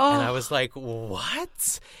 Oh. And I was like,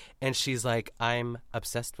 what? And she's like, I'm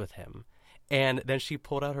obsessed with him. And then she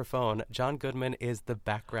pulled out her phone. John Goodman is the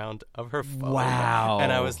background of her phone. Wow.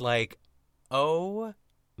 And I was like, oh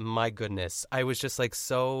my goodness. I was just like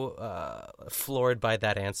so floored by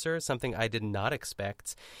that answer, something I did not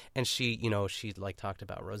expect. And she like talked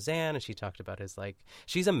about Roseanne, and she talked about his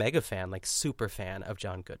she's a mega fan, like super fan of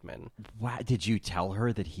John Goodman. Wow. Did you tell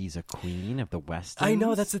her that he's a queen of the West? I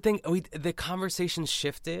know, that's the thing. The conversation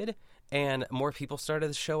shifted and more people started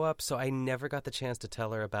to show up. So I never got the chance to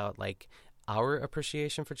tell her about our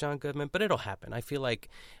appreciation for John Goodman, but it'll happen. I feel like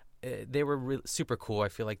they were super cool. I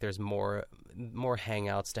feel like there's more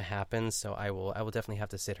hangouts to happen, so I will definitely have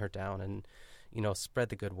to sit her down and spread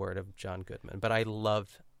the good word of John Goodman. But I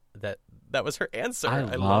loved that was her answer. I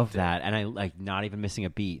love that, and I like not even missing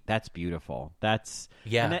a beat. That's beautiful. That's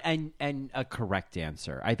and a correct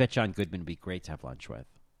answer. I bet John Goodman would be great to have lunch with.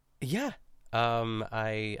 Yeah,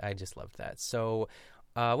 I just loved that. So.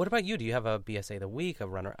 What about you? Do you have a BSA of the week, a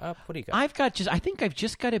runner-up? What do you got? I think I've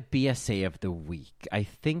just got a BSA of the week. I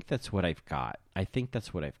think that's what I've got.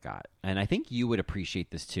 And I think you would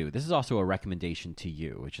appreciate this too. This is also a recommendation to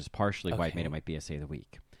you, which is partially why I made it my BSA of the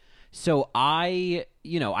week. So I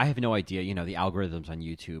have no idea, the algorithms on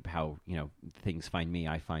YouTube, how, things find me,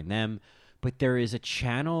 I find them. But there is a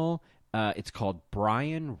channel, it's called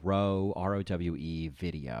Brian Rowe, ROWE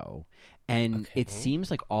Video. And it seems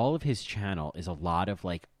like all of his channel is a lot of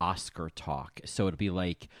Oscar talk. So it'd be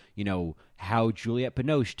how Juliette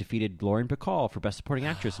Binoche defeated Lauren Bacall for Best Supporting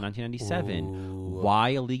Actress in 1997. Ooh.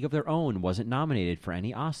 Why A League of Their Own wasn't nominated for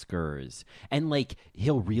any Oscars. And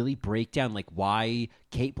he'll really break down why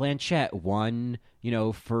Cate Blanchett won,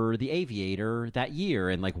 for The Aviator that year,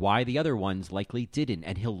 and why the other ones likely didn't.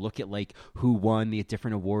 And he'll look at who won the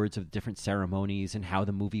different awards of different ceremonies and how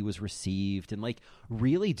the movie was received, and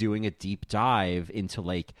really doing a deep dive into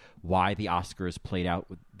why the Oscars played out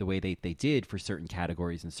the way they did for certain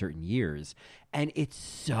categories in certain years. And it's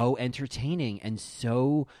so entertaining and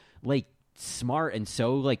so smart, and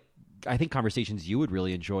so I think conversations you would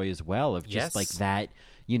really enjoy as well, of just that,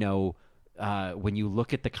 when you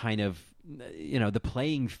look at the kind of the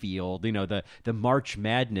playing field, the March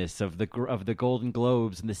Madness of the Golden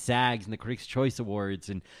Globes and the SAGs and the Critics' Choice Awards,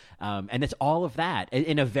 and it's all of that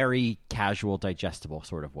in a very casual, digestible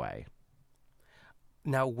sort of way.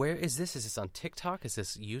 Now, where is this? Is this on TikTok? Is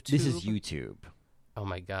this YouTube? This is YouTube. Oh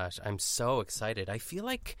my gosh, I'm so excited. I feel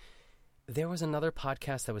like there was another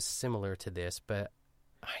podcast that was similar to this, but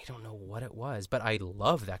I don't know what it was, but I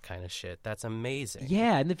love that kind of shit. That's amazing.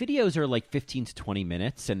 Yeah, and the videos are 15 to 20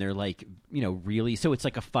 minutes, and they're really, so it's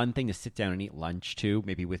a fun thing to sit down and eat lunch too,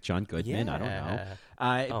 maybe with John Goodman. Yeah. I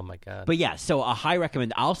don't know. Oh my god. But yeah, so a high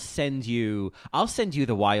recommend. I'll send you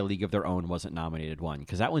the Why A League of Their Own wasn't nominated one,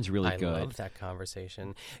 because that one's really good. I love that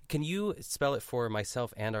conversation. Can you spell it for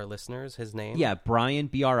myself and our listeners, his name? Yeah, Brian,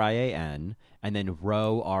 Brian, and then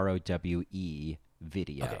Rowe, ROWE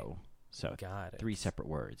Video. Okay. So got it. 3 separate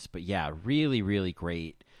words. But yeah, really, really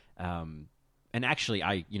great. And actually,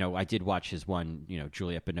 I did watch his one,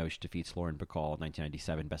 Juliette Binoche defeats Lauren Bacall,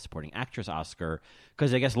 1997 Best Supporting Actress Oscar,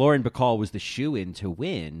 because I guess Lauren Bacall was the shoe-in to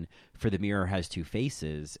win for The Mirror Has Two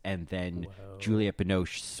Faces, and then Juliette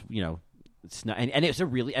Binoche, and it's a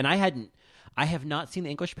really, and I have not seen The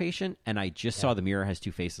English Patient, and I just saw The Mirror Has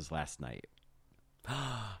Two Faces last night.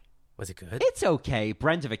 Was it good? It's okay.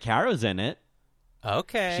 Brenda Vaccaro's in it.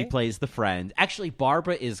 Okay. She plays the friend. Actually,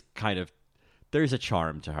 Barbara is there's a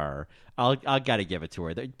charm to her. I'll gotta give it to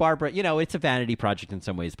her. Barbara, it's a vanity project in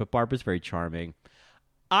some ways, but Barbara's very charming.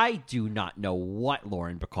 I do not know what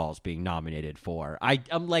Lauren Bacall's being nominated for.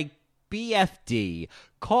 I'm like, BFD,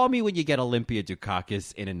 call me when you get Olympia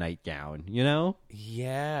Dukakis in a nightgown,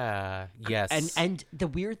 Yeah. Yes. And the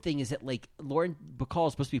weird thing is that Lauren Bacall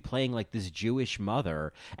is supposed to be playing this Jewish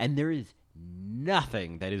mother, and there is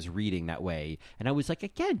nothing that is reading that way. And I was like,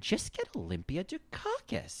 again, just get Olympia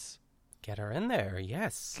Dukakis. Get her in there,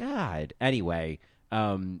 yes. God. Anyway,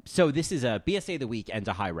 So this is a BSA of the week and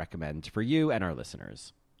a high recommend for you and our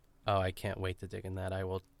listeners. Oh, I can't wait to dig in that. I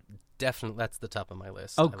will definitely. That's the top of my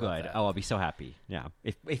list. Oh, good. Oh, I'll be so happy. Yeah,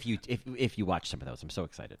 if you watch some of those, I'm so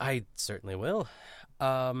excited. I certainly will.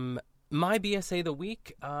 My BSA of the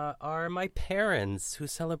week are my parents, who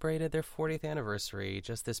celebrated their 40th anniversary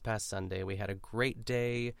just this past Sunday. We had a great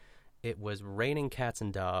day. It was raining cats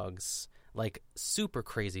and dogs, like super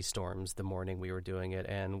crazy storms the morning we were doing it,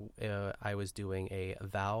 and I was doing a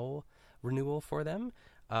vow renewal for them.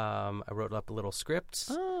 I wrote up a little script,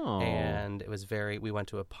 and it was we went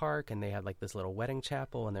to a park, and they had like this little wedding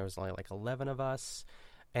chapel, and there was only like 11 of us.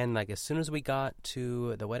 And like as soon as we got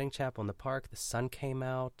to the wedding chapel in the park, the sun came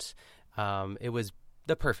out. It was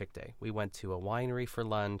the perfect day. We went to a winery for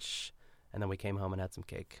lunch, and then we came home and had some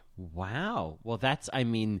cake. Wow. Well, it's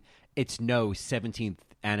no 17th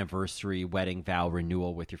anniversary wedding vow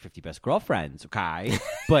renewal with your 50 best girlfriends, okay?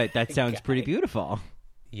 But that sounds pretty beautiful.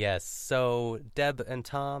 Yes. So Deb and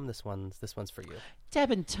Tom, this one's for you.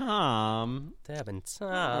 Deb and Tom.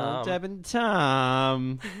 Oh, Deb and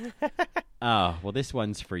Tom. Oh, well, this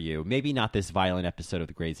one's for you. Maybe not this violent episode of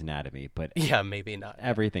the Grey's Anatomy, but yeah, maybe not.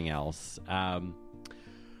 Everything else.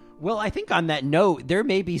 Well, I think on that note, there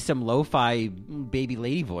may be some lo-fi baby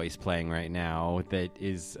lady voice playing right now that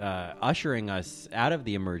is ushering us out of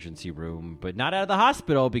the emergency room, but not out of the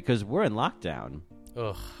hospital because we're in lockdown.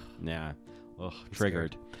 Ugh. Yeah. Ugh,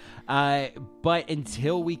 triggered. But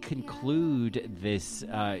until we conclude this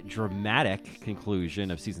dramatic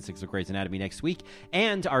conclusion of Season 6 of Grey's Anatomy next week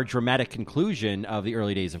and our dramatic conclusion of the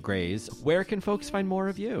early days of Grey's, where can folks find more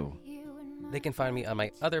of you? They can find me on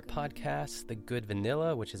my other podcast, The Good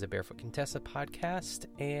Vanilla, which is a Barefoot Contessa podcast.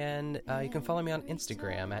 And you can follow me on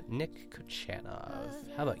Instagram at Nick Kuchanov.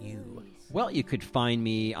 How about you? Well, you could find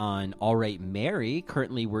me on All Right Mary.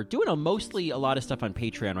 Currently, we're doing mostly a lot of stuff on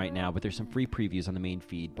Patreon right now, but there's some free previews on the main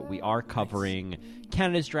feed. But we are covering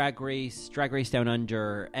Canada's Drag Race Down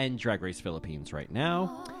Under, and Drag Race Philippines right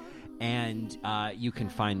now. And you can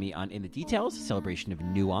find me on In the Details, a celebration of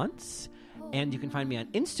nuance. And you can find me on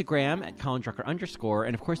Instagram at Colin Drucker _.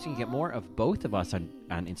 And, of course, you can get more of both of us on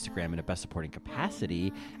Instagram in a best supporting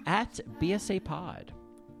capacity at BSA Pod.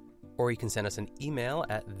 Or you can send us an email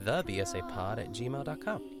at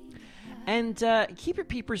thebsapod@gmail.com. And keep your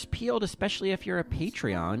peepers peeled, especially if you're a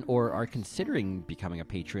Patreon or are considering becoming a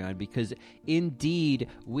Patreon, because indeed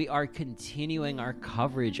we are continuing our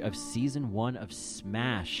coverage of Season 1 of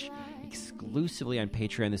SMASH exclusively on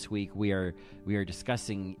Patreon this week. We are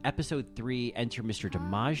discussing Episode 3, Enter Mr.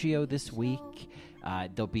 DiMaggio, this week.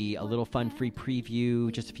 There'll be a little fun free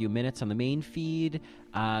preview, just a few minutes on the main feed.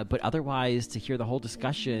 But otherwise, to hear the whole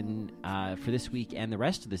discussion for this week and the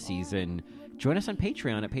rest of the season, join us on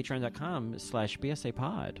Patreon at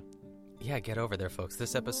patreon.com/BSApod. Yeah, get over there, folks.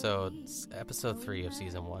 This episode 3 of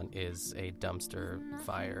Season 1 is a dumpster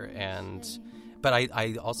fire. But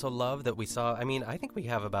I also love that we saw, I think we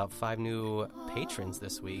have about 5 new patrons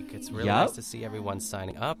this week. It's really nice to see everyone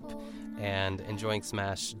signing up and enjoying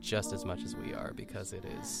SMASH just as much as we are, because it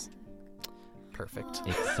is perfect.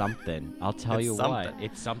 It's something. I'll tell you what.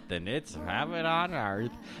 It's something. It's heaven on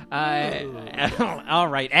earth. All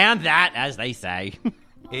right. And that, as they say,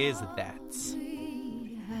 is that.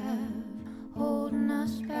 Holding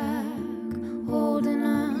us back, holding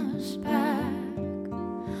us back.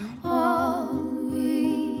 All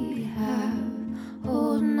we have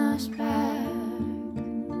holding us back.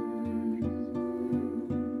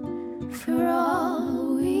 For all